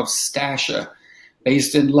of Stasher,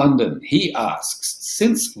 based in London. He asks,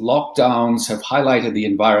 since lockdowns have highlighted the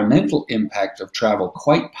environmental impact of travel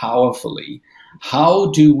quite powerfully,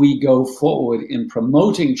 how do we go forward in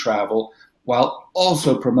promoting travel while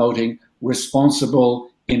also promoting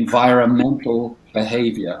responsible environmental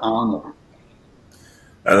behavior? Arnold?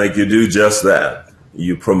 I think you do just that.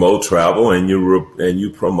 You promote travel and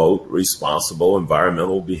you promote responsible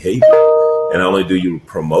environmental behavior. And not only do you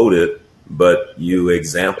promote it, but you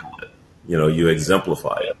example it. You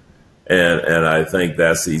exemplify it. And I think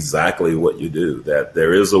that's exactly what you do, that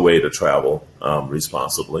there is a way to travel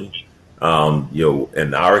responsibly.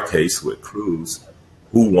 In our case with cruise,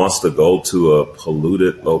 who wants to go to a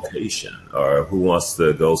polluted location, or who wants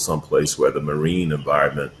to go someplace where the marine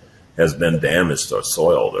environment has been damaged or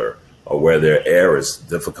soiled, or where their air is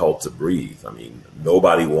difficult to breathe? I mean,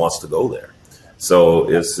 nobody wants to go there. So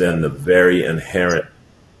it's in the very inherent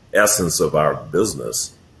essence of our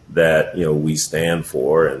business that we stand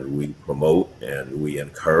for, and we promote, and we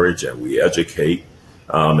encourage, and we educate,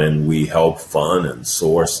 and we help fund and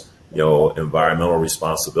source environmental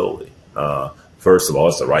responsibility. First of all,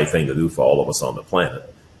 it's the right thing to do for all of us on the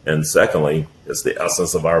planet, and secondly, it's the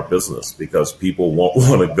essence of our business, because people won't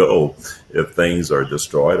want to go if things are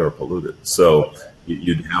destroyed or polluted. So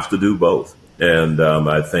you'd have to do both. And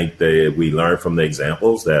I think we learn from the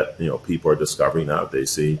examples that people are discovering now. They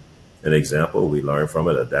see an example. We learn from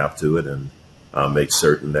it, adapt to it, and make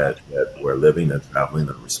certain that we're living and traveling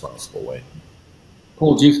in a responsible way.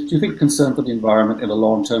 Paul, do you think concern for the environment in the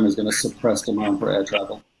long term is going to suppress demand for air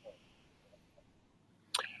travel?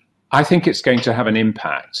 I think it's going to have an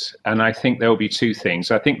impact, and I think there will be two things.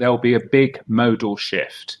 I think there will be a big modal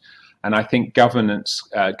shift, and I think governments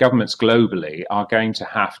globally are going to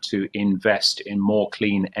have to invest in more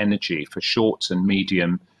clean energy for short and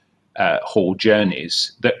medium haul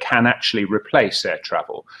journeys that can actually replace air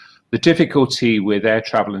travel. The difficulty with air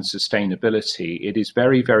travel and sustainability, it is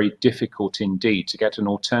very, very difficult indeed to get an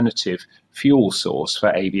alternative fuel source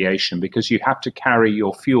for aviation, because you have to carry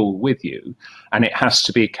your fuel with you, and it has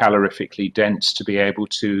to be calorifically dense to be able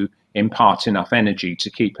to impart enough energy to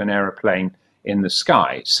keep an aeroplane in the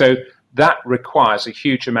sky. So that requires a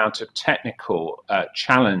huge amount of technical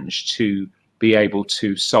challenge to be able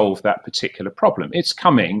to solve that particular problem. It's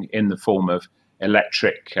coming in the form of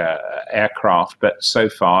electric aircraft, but so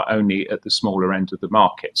far only at the smaller end of the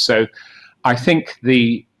market. So I think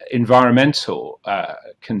the environmental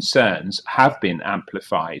concerns have been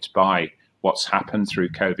amplified by what's happened through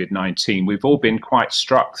COVID-19. We've all been quite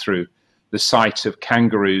struck through the sight of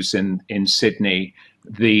kangaroos in Sydney,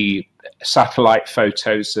 the satellite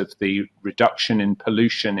photos of the reduction in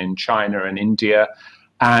pollution in China and India,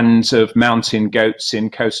 and of mountain goats in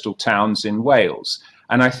coastal towns in Wales.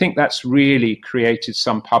 And I think that's really created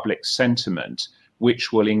some public sentiment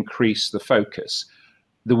which will increase the focus.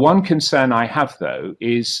 The one concern I have, though,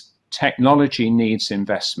 is technology needs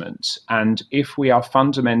investment. And if we are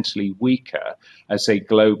fundamentally weaker as a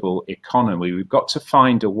global economy, we've got to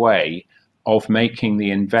find a way of making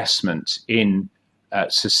the investment in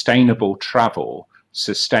sustainable travel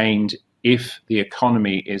sustained if the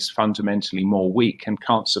economy is fundamentally more weak and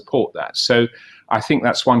can't support that. So I think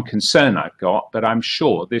that's one concern I've got, but I'm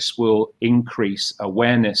sure this will increase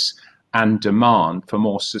awareness and demand for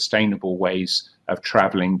more sustainable ways of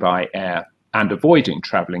traveling by air and avoiding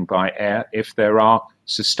traveling by air if there are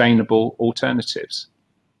sustainable alternatives.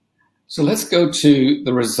 So let's go to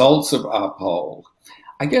the results of our poll.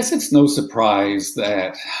 I guess it's no surprise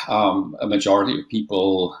that a majority of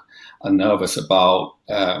people are nervous about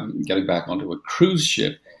getting back onto a cruise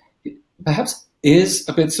ship. Perhaps is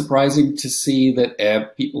a bit surprising to see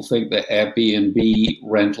that people think that Airbnb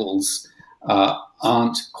rentals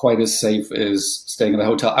aren't quite as safe as staying in a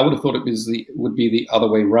hotel. I would have thought would be the other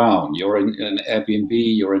way around. You're in an Airbnb,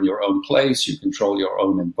 you're in your own place, you control your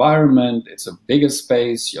own environment, it's a bigger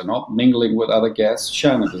space, you're not mingling with other guests.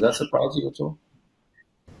 Shannon, does that surprise you at all?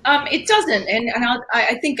 It doesn't, and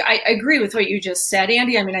I think I agree with what you just said,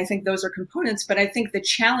 Andy. I mean, I think those are components, but I think the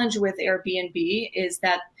challenge with Airbnb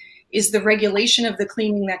is the regulation of the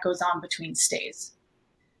cleaning that goes on between stays.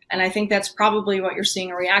 And I think that's probably what you're seeing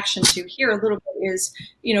a reaction to here a little bit is,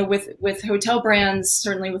 you know, with hotel brands,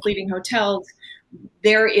 certainly with leading hotels,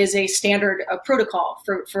 there is a standard protocol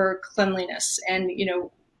for cleanliness. And, you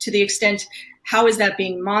know, to the extent, how is that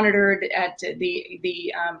being monitored at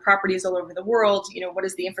the properties all over the world? You know, what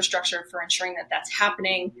is the infrastructure for ensuring that that's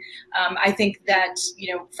happening? I think that,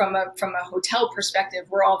 you know, from a hotel perspective,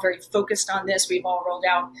 we're all very focused on this. We've all rolled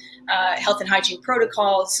out health and hygiene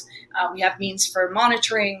protocols. We have means for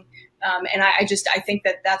monitoring. And I think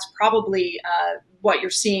that that's probably what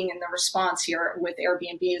you're seeing in the response here with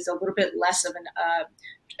Airbnb is a little bit less of an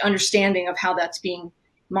understanding of how that's being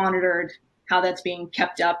monitored, how that's being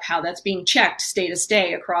kept up, how that's being checked stay to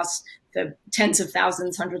stay across the tens of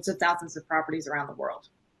thousands, hundreds of thousands of properties around the world.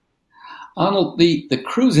 Arnold, the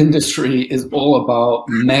cruise industry is all about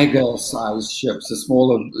mega-sized ships,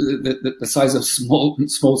 the size of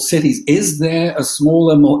small cities. Is there a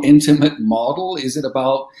smaller, more intimate model? Is it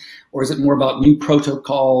more about new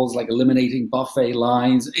protocols like eliminating buffet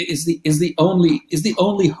lines? Is the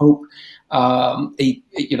only hope a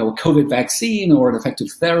COVID vaccine or an effective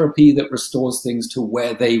therapy that restores things to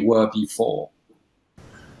where they were before?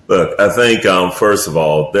 Look, I think, first of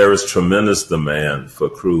all, there is tremendous demand for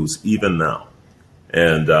cruise even now.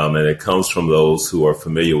 And it comes from those who are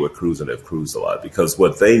familiar with cruise and have cruised a lot, because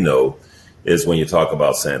what they know is when you talk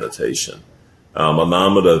about sanitation, a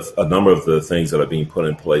number of the things that are being put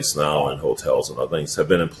in place now in hotels and other things have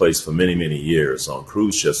been in place for many, many years on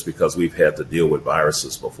cruise ships because we've had to deal with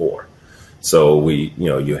viruses before. So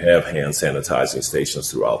you have hand sanitizing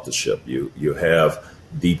stations throughout the ship. You have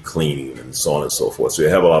deep cleaning and so on and so forth. So you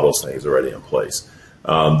have a lot of those things already in place.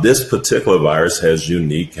 This particular virus has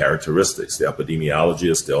unique characteristics. The epidemiology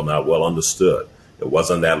is still not well understood. It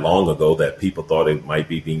wasn't that long ago that people thought it might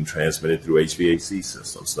be being transmitted through HVAC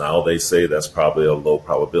systems. Now they say that's probably a low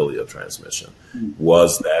probability of transmission.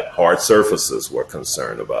 Was that hard surfaces were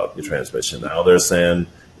concerned about the transmission. Now they're saying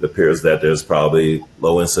it appears that there's probably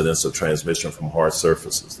low incidence of transmission from hard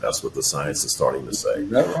surfaces. That's what the science is starting to say.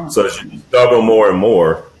 Right? So as you discover more and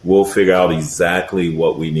more, we'll figure out exactly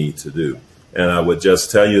what we need to do. And I would just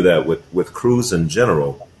tell you that with cruise in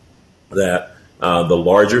general, that the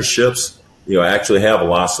larger ships, actually have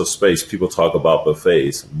lots of space. People talk about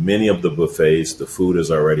buffets. Many of the buffets, the food is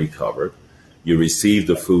already covered. You receive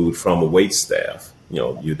the food from a wait staff.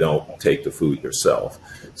 You don't take the food yourself.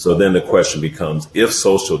 So then the question becomes, if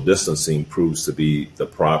social distancing proves to be the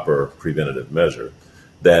proper preventative measure,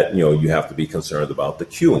 that, you have to be concerned about the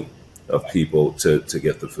queuing of people to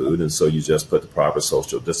get the food. And so you just put the proper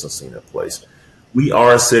social distancing in place. We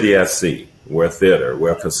are a city at sea. We're a theater,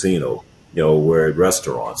 we're a casino, we're at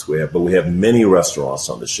restaurants. But we have many restaurants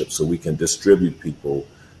on the ship, so we can distribute people,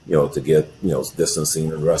 to get, distancing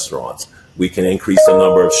in restaurants. We can increase the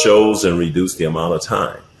number of shows and reduce the amount of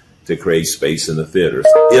time to create space in the theaters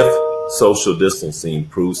if social distancing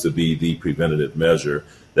proves to be the preventative measure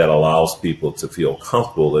that allows people to feel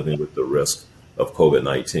comfortable living with the risk of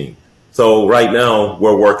COVID-19. So right now,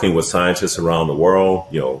 we're working with scientists around the world.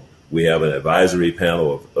 We have an advisory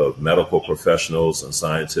panel of medical professionals and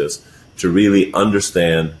scientists to really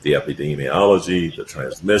understand the epidemiology, the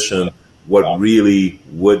transmission, what really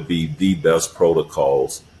would be the best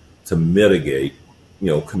protocols to mitigate,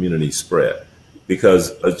 community spread.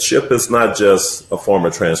 Because a ship is not just a form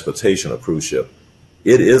of transportation, a cruise ship.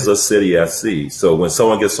 It is a city at sea. So when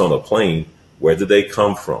someone gets on a plane, where did they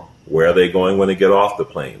come from? Where are they going when they get off the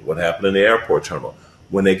plane? What happened in the airport terminal?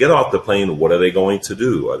 When they get off the plane, what are they going to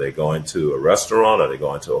do? Are they going to a restaurant? Are they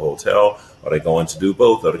going to a hotel? Are they going to do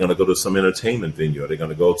both? Are they going to go to some entertainment venue? Are they going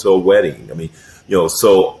to go to a wedding? I mean,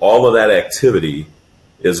 so all of that activity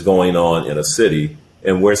is going on in a city,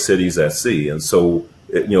 and we're cities at sea. And so,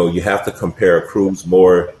 you have to compare a cruise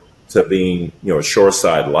more to being, a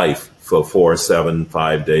shoreside life for 4, 7,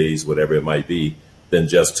 5 days, whatever it might be, than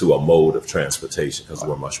just to a mode of transportation, because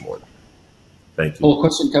we're much more than that. Thank you. Well, a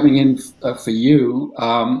question coming in for you.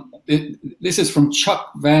 This is from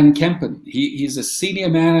Chuck Van Kempen. He's a senior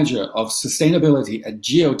manager of sustainability at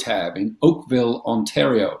Geotab in Oakville,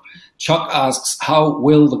 Ontario. Chuck asks, how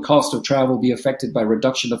will the cost of travel be affected by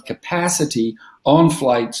reduction of capacity on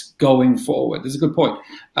flights going forward? This is a good point.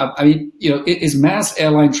 Is mass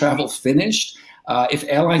airline travel finished? If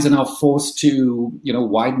airlines are now forced to,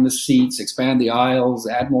 widen the seats, expand the aisles,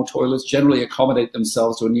 add more toilets, generally accommodate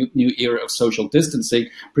themselves to a new era of social distancing,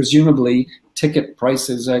 presumably ticket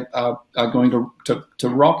prices are going to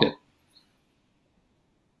rocket.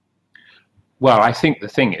 Well, I think the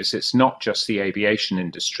thing is, it's not just the aviation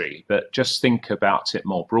industry, but just think about it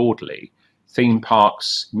more broadly. Theme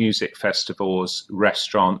parks, music festivals,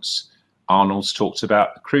 restaurants. Arnold's talked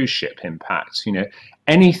about the cruise ship impact.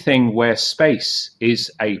 Anything where space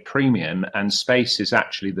is a premium and space is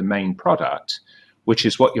actually the main product, which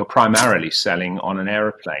is what you're primarily selling on an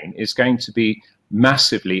aeroplane, is going to be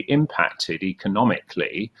massively impacted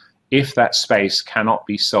economically if that space cannot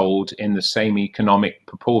be sold in the same economic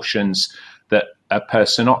proportions that a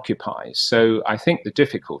person occupies. So I think the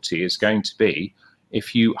difficulty is going to be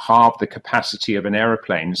if you halve the capacity of an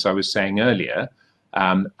aeroplane, as I was saying earlier,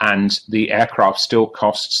 and the aircraft still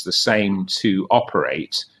costs the same to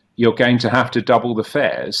operate, you're going to have to double the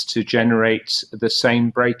fares to generate the same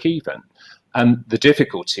break even. And the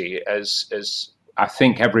difficulty, as I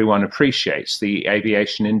think everyone appreciates, the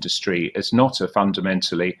aviation industry is not a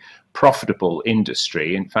fundamentally profitable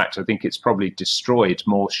industry. In fact, I think it's probably destroyed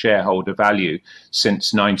more shareholder value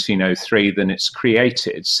since 1903 than it's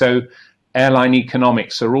created. So airline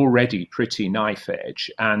economics are already pretty knife edge,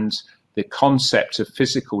 and the concept of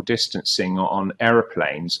physical distancing on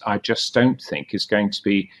aeroplanes, I just don't think is going to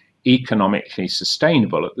be economically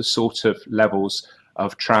sustainable at the sort of levels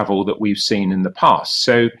of travel that we've seen in the past.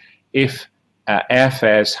 So if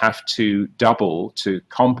airfares have to double to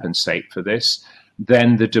compensate for this,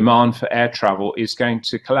 then the demand for air travel is going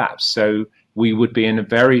to collapse. So we would be in a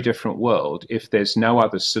very different world if there's no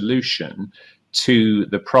other solution to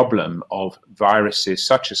the problem of viruses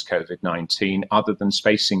such as COVID-19 other than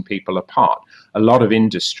spacing people apart. A lot of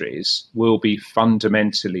industries will be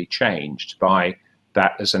fundamentally changed by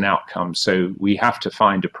that as an outcome. So we have to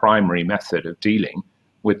find a primary method of dealing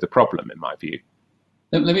with the problem, in my view.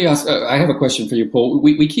 Let me ask, I have a question for you, Paul.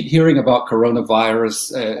 We keep hearing about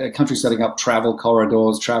coronavirus, countries setting up travel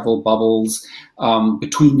corridors, travel bubbles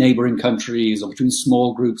between neighboring countries or between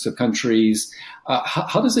small groups of countries.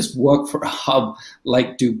 How does this work for a hub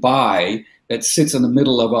like Dubai that sits in the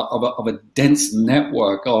middle of a dense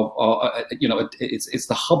network of, it's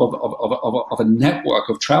the hub of a network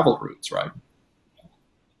of travel routes, right?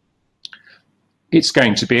 It's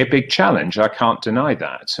going to be a big challenge. I can't deny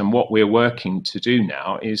that. And what we're working to do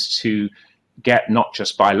now is to get not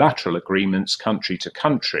just bilateral agreements country to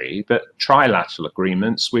country, but trilateral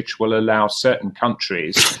agreements, which will allow certain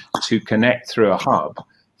countries to connect through a hub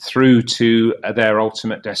through to their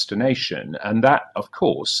ultimate destination. And that, of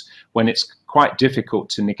course, when it's quite difficult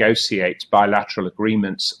to negotiate bilateral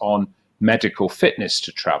agreements on medical fitness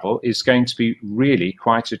to travel, is going to be really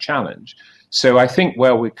quite a challenge. So I think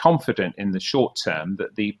where we're confident in the short term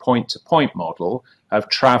that the point-to-point model of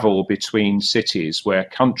travel between cities where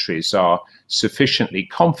countries are sufficiently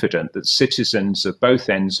confident that citizens of both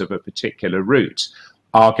ends of a particular route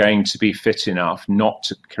are going to be fit enough not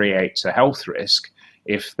to create a health risk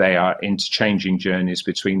if they are interchanging journeys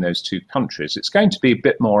between those two countries. It's going to be a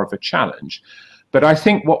bit more of a challenge. But I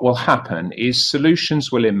think what will happen is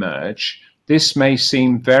solutions will emerge. This may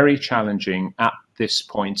seem very challenging at this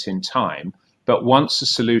point in time, but once a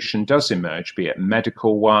solution does emerge, be it a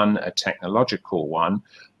medical one, a technological one,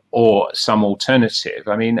 or some alternative.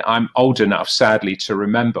 I mean, I'm old enough, sadly, to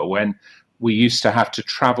remember when we used to have to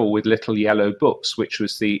travel with little yellow books, which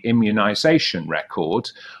was the immunization record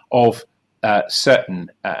of certain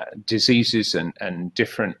diseases and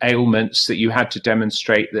different ailments that you had to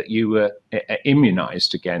demonstrate that you were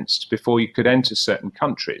immunized against before you could enter certain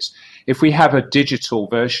countries. If we have a digital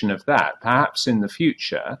version of that, perhaps in the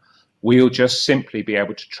future, we'll just simply be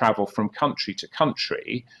able to travel from country to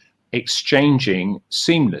country, exchanging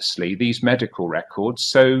seamlessly these medical records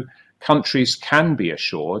so countries can be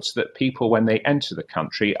assured that people, when they enter the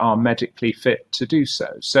country, are medically fit to do so.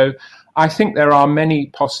 So I think there are many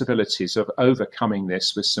possibilities of overcoming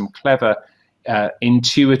this with some clever,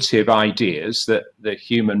 intuitive ideas that the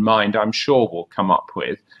human mind, I'm sure, will come up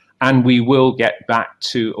with. And we will get back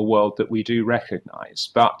to a world that we do recognize.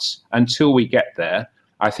 But until we get there,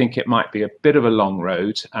 I think it might be a bit of a long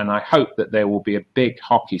road, and I hope that there will be a big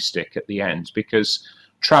hockey stick at the end, because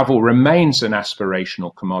travel remains an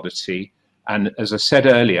aspirational commodity. And as I said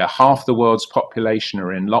earlier, half the world's population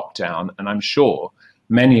are in lockdown, and I'm sure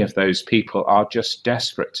many of those people are just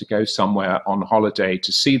desperate to go somewhere on holiday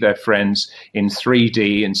to see their friends in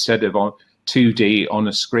 3D instead of on 2D on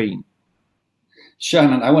a screen.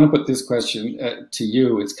 Shannon, I want to put this question to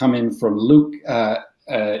you. It's coming from Luke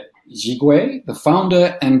Giguet, the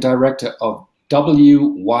founder and director of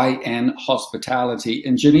WYN Hospitality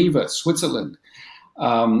in Geneva, Switzerland.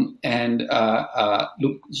 Luke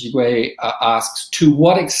Giguet asks, to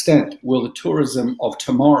what extent will the tourism of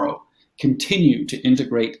tomorrow continue to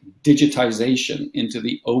integrate digitization into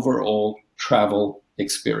the overall travel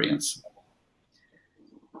experience?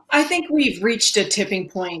 I think we've reached a tipping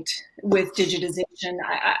point with digitization.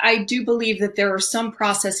 I do believe that there are some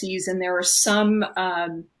processes and there are some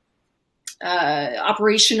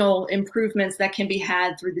operational improvements that can be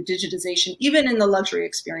had through the digitization, even in the luxury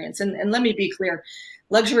experience. And let me be clear,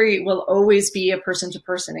 luxury will always be a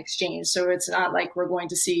person-to-person exchange. So it's not like we're going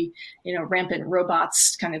to see, rampant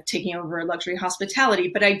robots kind of taking over luxury hospitality.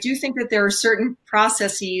 But I do think that there are certain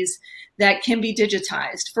processes that can be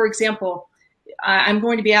digitized. For example, I'm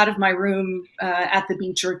going to be out of my room at the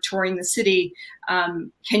beach or touring the city.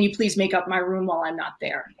 Can you please make up my room while I'm not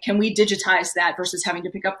there? Can we digitize that versus having to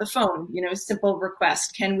pick up the phone? Simple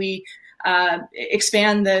request. Can we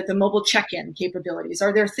expand the mobile check-in capabilities?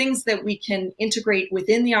 Are there things that we can integrate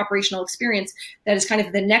within the operational experience that is kind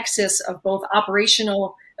of the nexus of both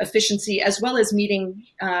operational efficiency as well as meeting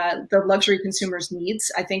the luxury consumer's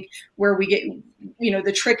needs? I think where we get,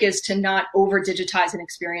 the trick is to not over digitize an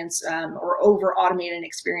experience or over automate an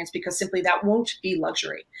experience, because simply that won't be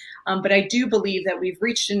luxury. But I do believe that we've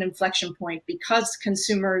reached an inflection point because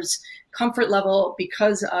consumers' comfort level,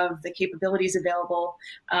 because of the capabilities available,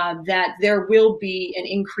 that there will be an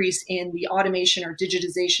increase in the automation or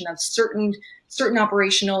digitization of certain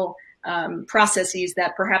operational processes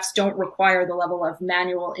that perhaps don't require the level of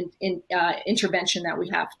manual intervention that we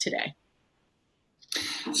have today.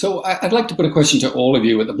 So I'd like to put a question to all of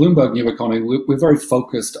you. At the Bloomberg New Economy, we're very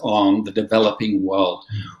focused on the developing world.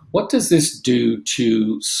 What does this do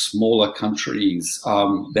to smaller countries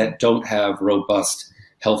that don't have robust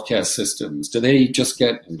healthcare systems? Do they just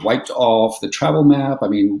get wiped off the travel map? I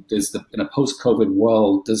mean, in a post-COVID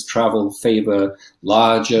world, does travel favor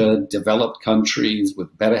larger, developed countries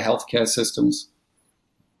with better healthcare systems?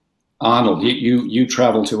 Arnold, you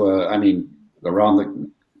travel to around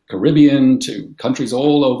the Caribbean, to countries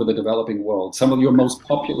all over the developing world, some of your most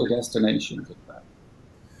popular destinations, in fact.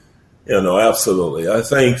 Absolutely. I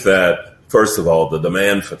think that, first of all, the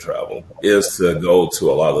demand for travel is to go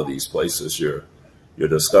to a lot of these places you're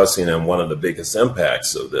discussing, and one of the biggest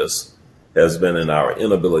impacts of this has been in our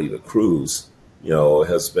inability to cruise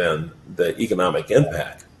has been the economic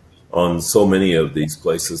impact on so many of these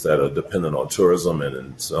places that are dependent on tourism and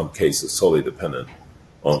in some cases solely dependent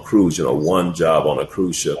on cruise. One job on a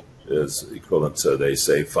cruise ship is equivalent to, they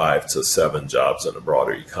say, 5 to 7 jobs in the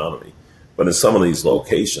broader economy. But in some of these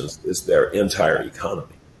locations, it's their entire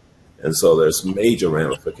economy. And so there's major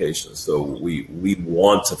ramifications. So we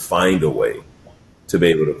want to find a way to be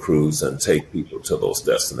able to cruise and take people to those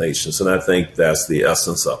destinations. And I think that's the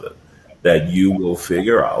essence of it, that you will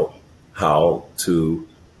figure out how to,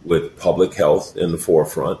 with public health in the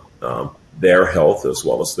forefront, their health as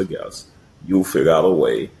well as the guests, you'll figure out a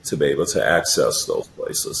way to be able to access those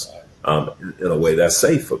places in a way that's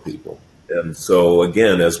safe for people. And so,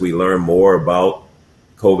 again, as we learn more about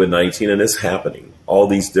COVID-19, and it's happening, all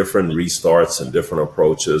these different restarts and different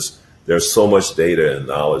approaches, there's so much data and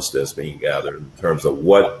knowledge that's being gathered in terms of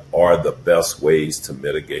what are the best ways to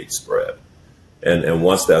mitigate spread. And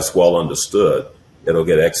once that's well understood, it'll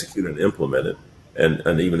get executed and implemented.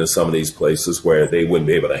 And even in some of these places where they wouldn't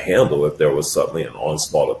be able to handle if there was suddenly an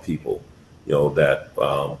onslaught of people,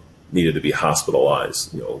 that needed to be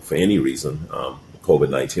hospitalized, for any reason,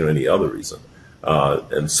 COVID-19 or any other reason.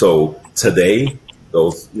 And so today,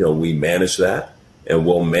 we manage that, and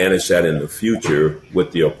we'll manage that in the future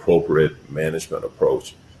with the appropriate management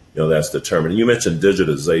approach, that's determined. You mentioned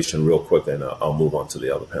digitization real quick, and I'll move on to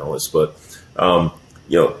the other panelists, but,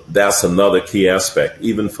 that's another key aspect,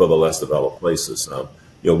 even for the less developed places.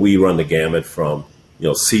 We run the gamut from,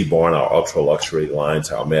 Seaborne, our ultra luxury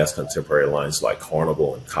lines, our mass contemporary lines like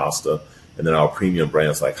Carnival and Costa, and then our premium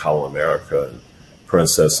brands like Holland America and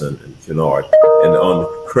Princess and Cunard. And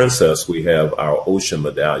on Princess, we have our Ocean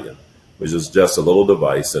Medallion, which is just a little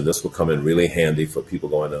device, and this will come in really handy for people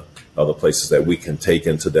going to other places that we can take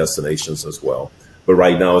into destinations as well. But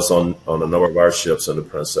right now it's on a number of our ships in the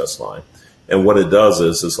Princess line. And what it does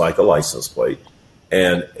is it's like a license plate.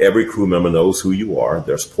 And every crew member knows who you are.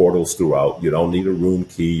 There's portals throughout. You don't need a room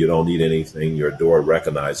key. You don't need anything. Your door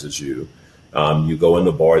recognizes you. You go in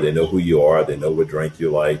the bar. They know who you are. They know what drink you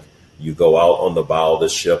like. You go out on the bow of the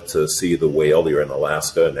ship to see the whale. You're in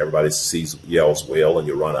Alaska, and everybody yells whale, and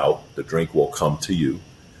you run out. The drink will come to you.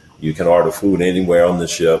 You can order food anywhere on the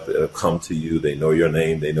ship. It'll come to you. They know your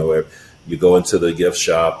name. They know everything. You go into the gift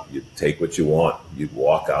shop. You take what you want. You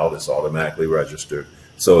walk out. It's automatically registered.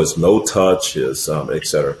 So it's no touch, it's et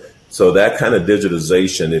cetera. So that kind of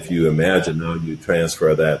digitization, if you imagine now you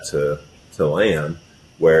transfer that to land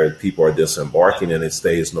where people are disembarking and it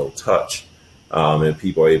stays no touch. And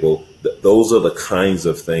people are able, those are the kinds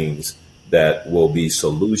of things that will be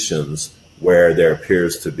solutions where there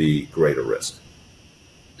appears to be greater risk.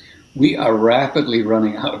 We are rapidly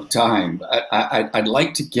running out of time. I'd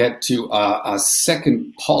like to get to a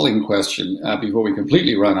second polling question before we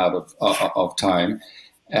completely run out of time.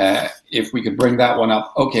 If we could bring that one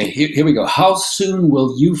up. Okay, here we go. How soon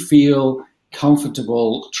will you feel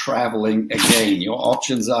comfortable traveling again? Your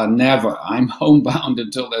options are never. I'm homebound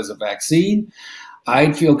until there's a vaccine.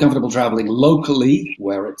 I'd feel comfortable traveling locally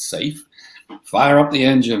where it's safe. Fire up the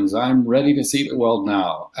engines. I'm ready to see the world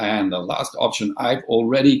now. And the last option, I've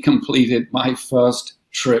already completed my first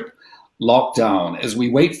trip lockdown. As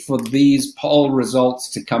we wait for these poll results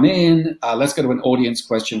to come in, let's go to an audience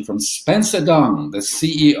question from Spencer Deng, the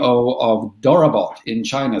CEO of Dorabot in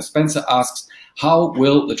China. Spencer asks, how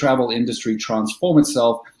will the travel industry transform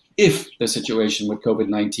itself if the situation with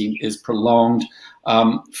COVID-19 is prolonged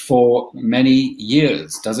for many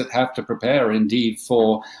years? Does it have to prepare indeed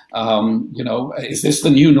for, is this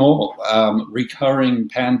the new normal, recurring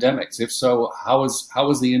pandemics? If so, how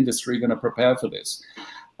is the industry going to prepare for this?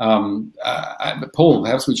 Paul,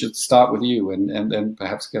 perhaps we should start with you and then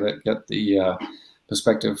perhaps get the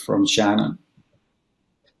perspective from Shannon.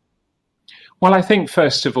 Well, I think,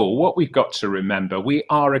 first of all, what we've got to remember, we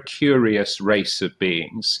are a curious race of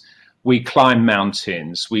beings. We climb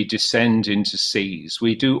mountains, we descend into seas,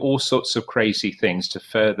 we do all sorts of crazy things to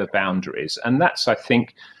further boundaries. And that's, I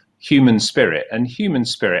think, human spirit. And human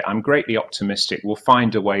spirit, I'm greatly optimistic, will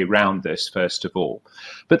find a way around this, first of all.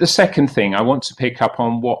 But the second thing, I want to pick up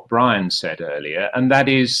on what Brian said earlier, and that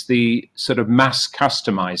is the sort of mass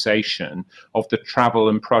customization of the travel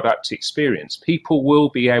and product experience. People will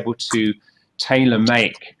be able to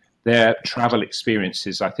tailor-make their travel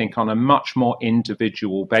experiences, I think, on a much more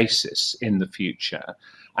individual basis in the future.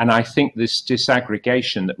 And I think this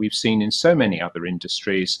disaggregation that we've seen in so many other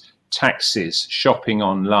industries, taxis, shopping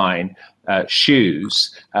online,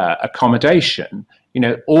 shoes, accommodation,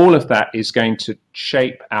 all of that is going to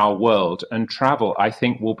shape our world, and travel, I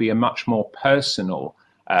think, will be a much more personal,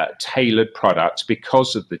 tailored product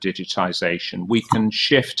because of the digitization. We can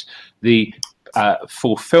shift the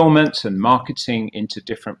fulfillment and marketing into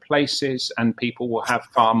different places, and people will have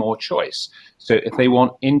far more choice. So if they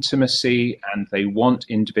want intimacy and they want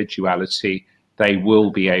individuality, they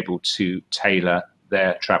will be able to tailor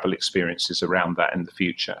their travel experiences around that in the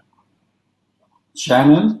future.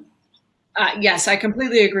 Shannon? Yes, I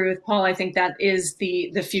completely agree with Paul. I think that is the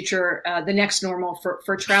future, the next normal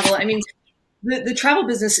for travel. I mean, the travel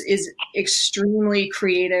business is extremely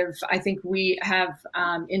creative. I think we have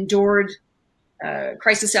endured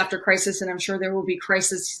crisis after crisis, and I'm sure there will be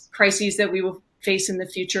crises that we will face in the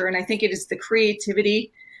future. And I think it is the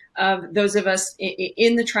creativity of those of us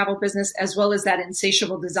in the travel business, as well as that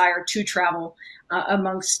insatiable desire to travel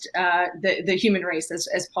amongst the human race,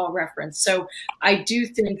 as Paul referenced. So I do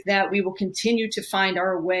think that we will continue to find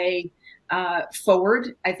our way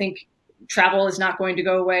forward. I think travel is not going to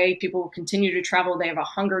go away. People will continue to travel. They have a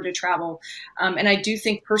hunger to travel. And I do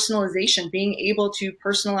think personalization, being able to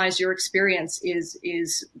personalize your experience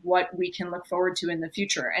is what we can look forward to in the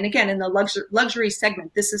future. And again, in the luxury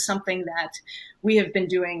segment, this is something that we have been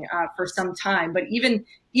doing for some time. But even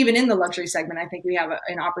in the luxury segment, I think we have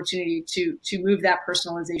an opportunity to move that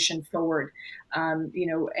personalization forward.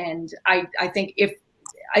 And I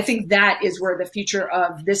think that is where the future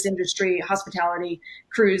of this industry, hospitality,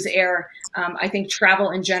 cruise, air, I think travel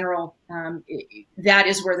in general, that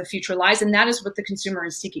is where the future lies. And that is what the consumer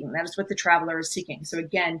is seeking. That is what the traveler is seeking. So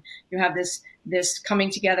again, you have this coming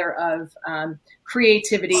together of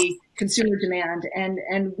creativity, consumer demand,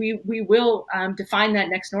 and we will define that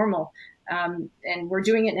next normal. And we're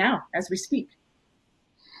doing it now as we speak.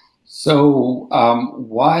 So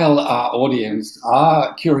while our audience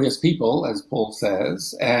are curious people, as Paul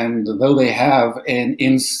says, and though they have an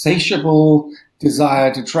insatiable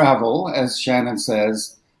desire to travel, as Shannon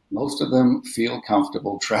says, most of them feel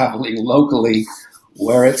comfortable traveling locally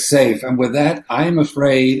where it's safe. And with that, I'm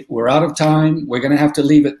afraid we're out of time. We're going to have to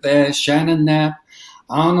leave it there. Shannon Knapp,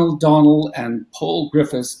 Arnold W, and Paul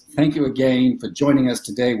Griffiths, thank you again for joining us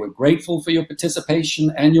today. We're grateful for your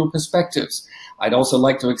participation and your perspectives. I'd also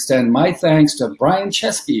like to extend my thanks to Brian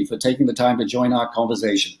Chesky for taking the time to join our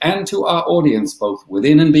conversation, and to our audience, both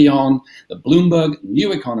within and beyond the Bloomberg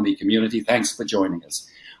New Economy community. Thanks for joining us.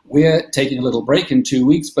 We're taking a little break in 2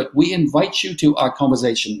 weeks, but we invite you to our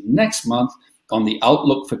conversation next month on the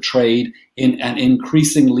outlook for trade in an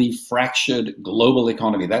increasingly fractured global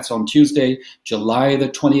economy. That's on Tuesday, July the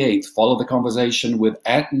 28th. Follow the conversation with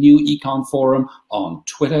 @NewEconForum on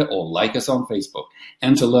Twitter, or like us on Facebook.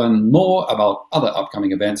 And to learn more about other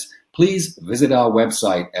upcoming events, please visit our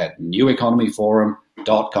website at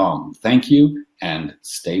neweconomyforum.com. Thank you, and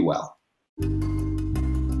stay well.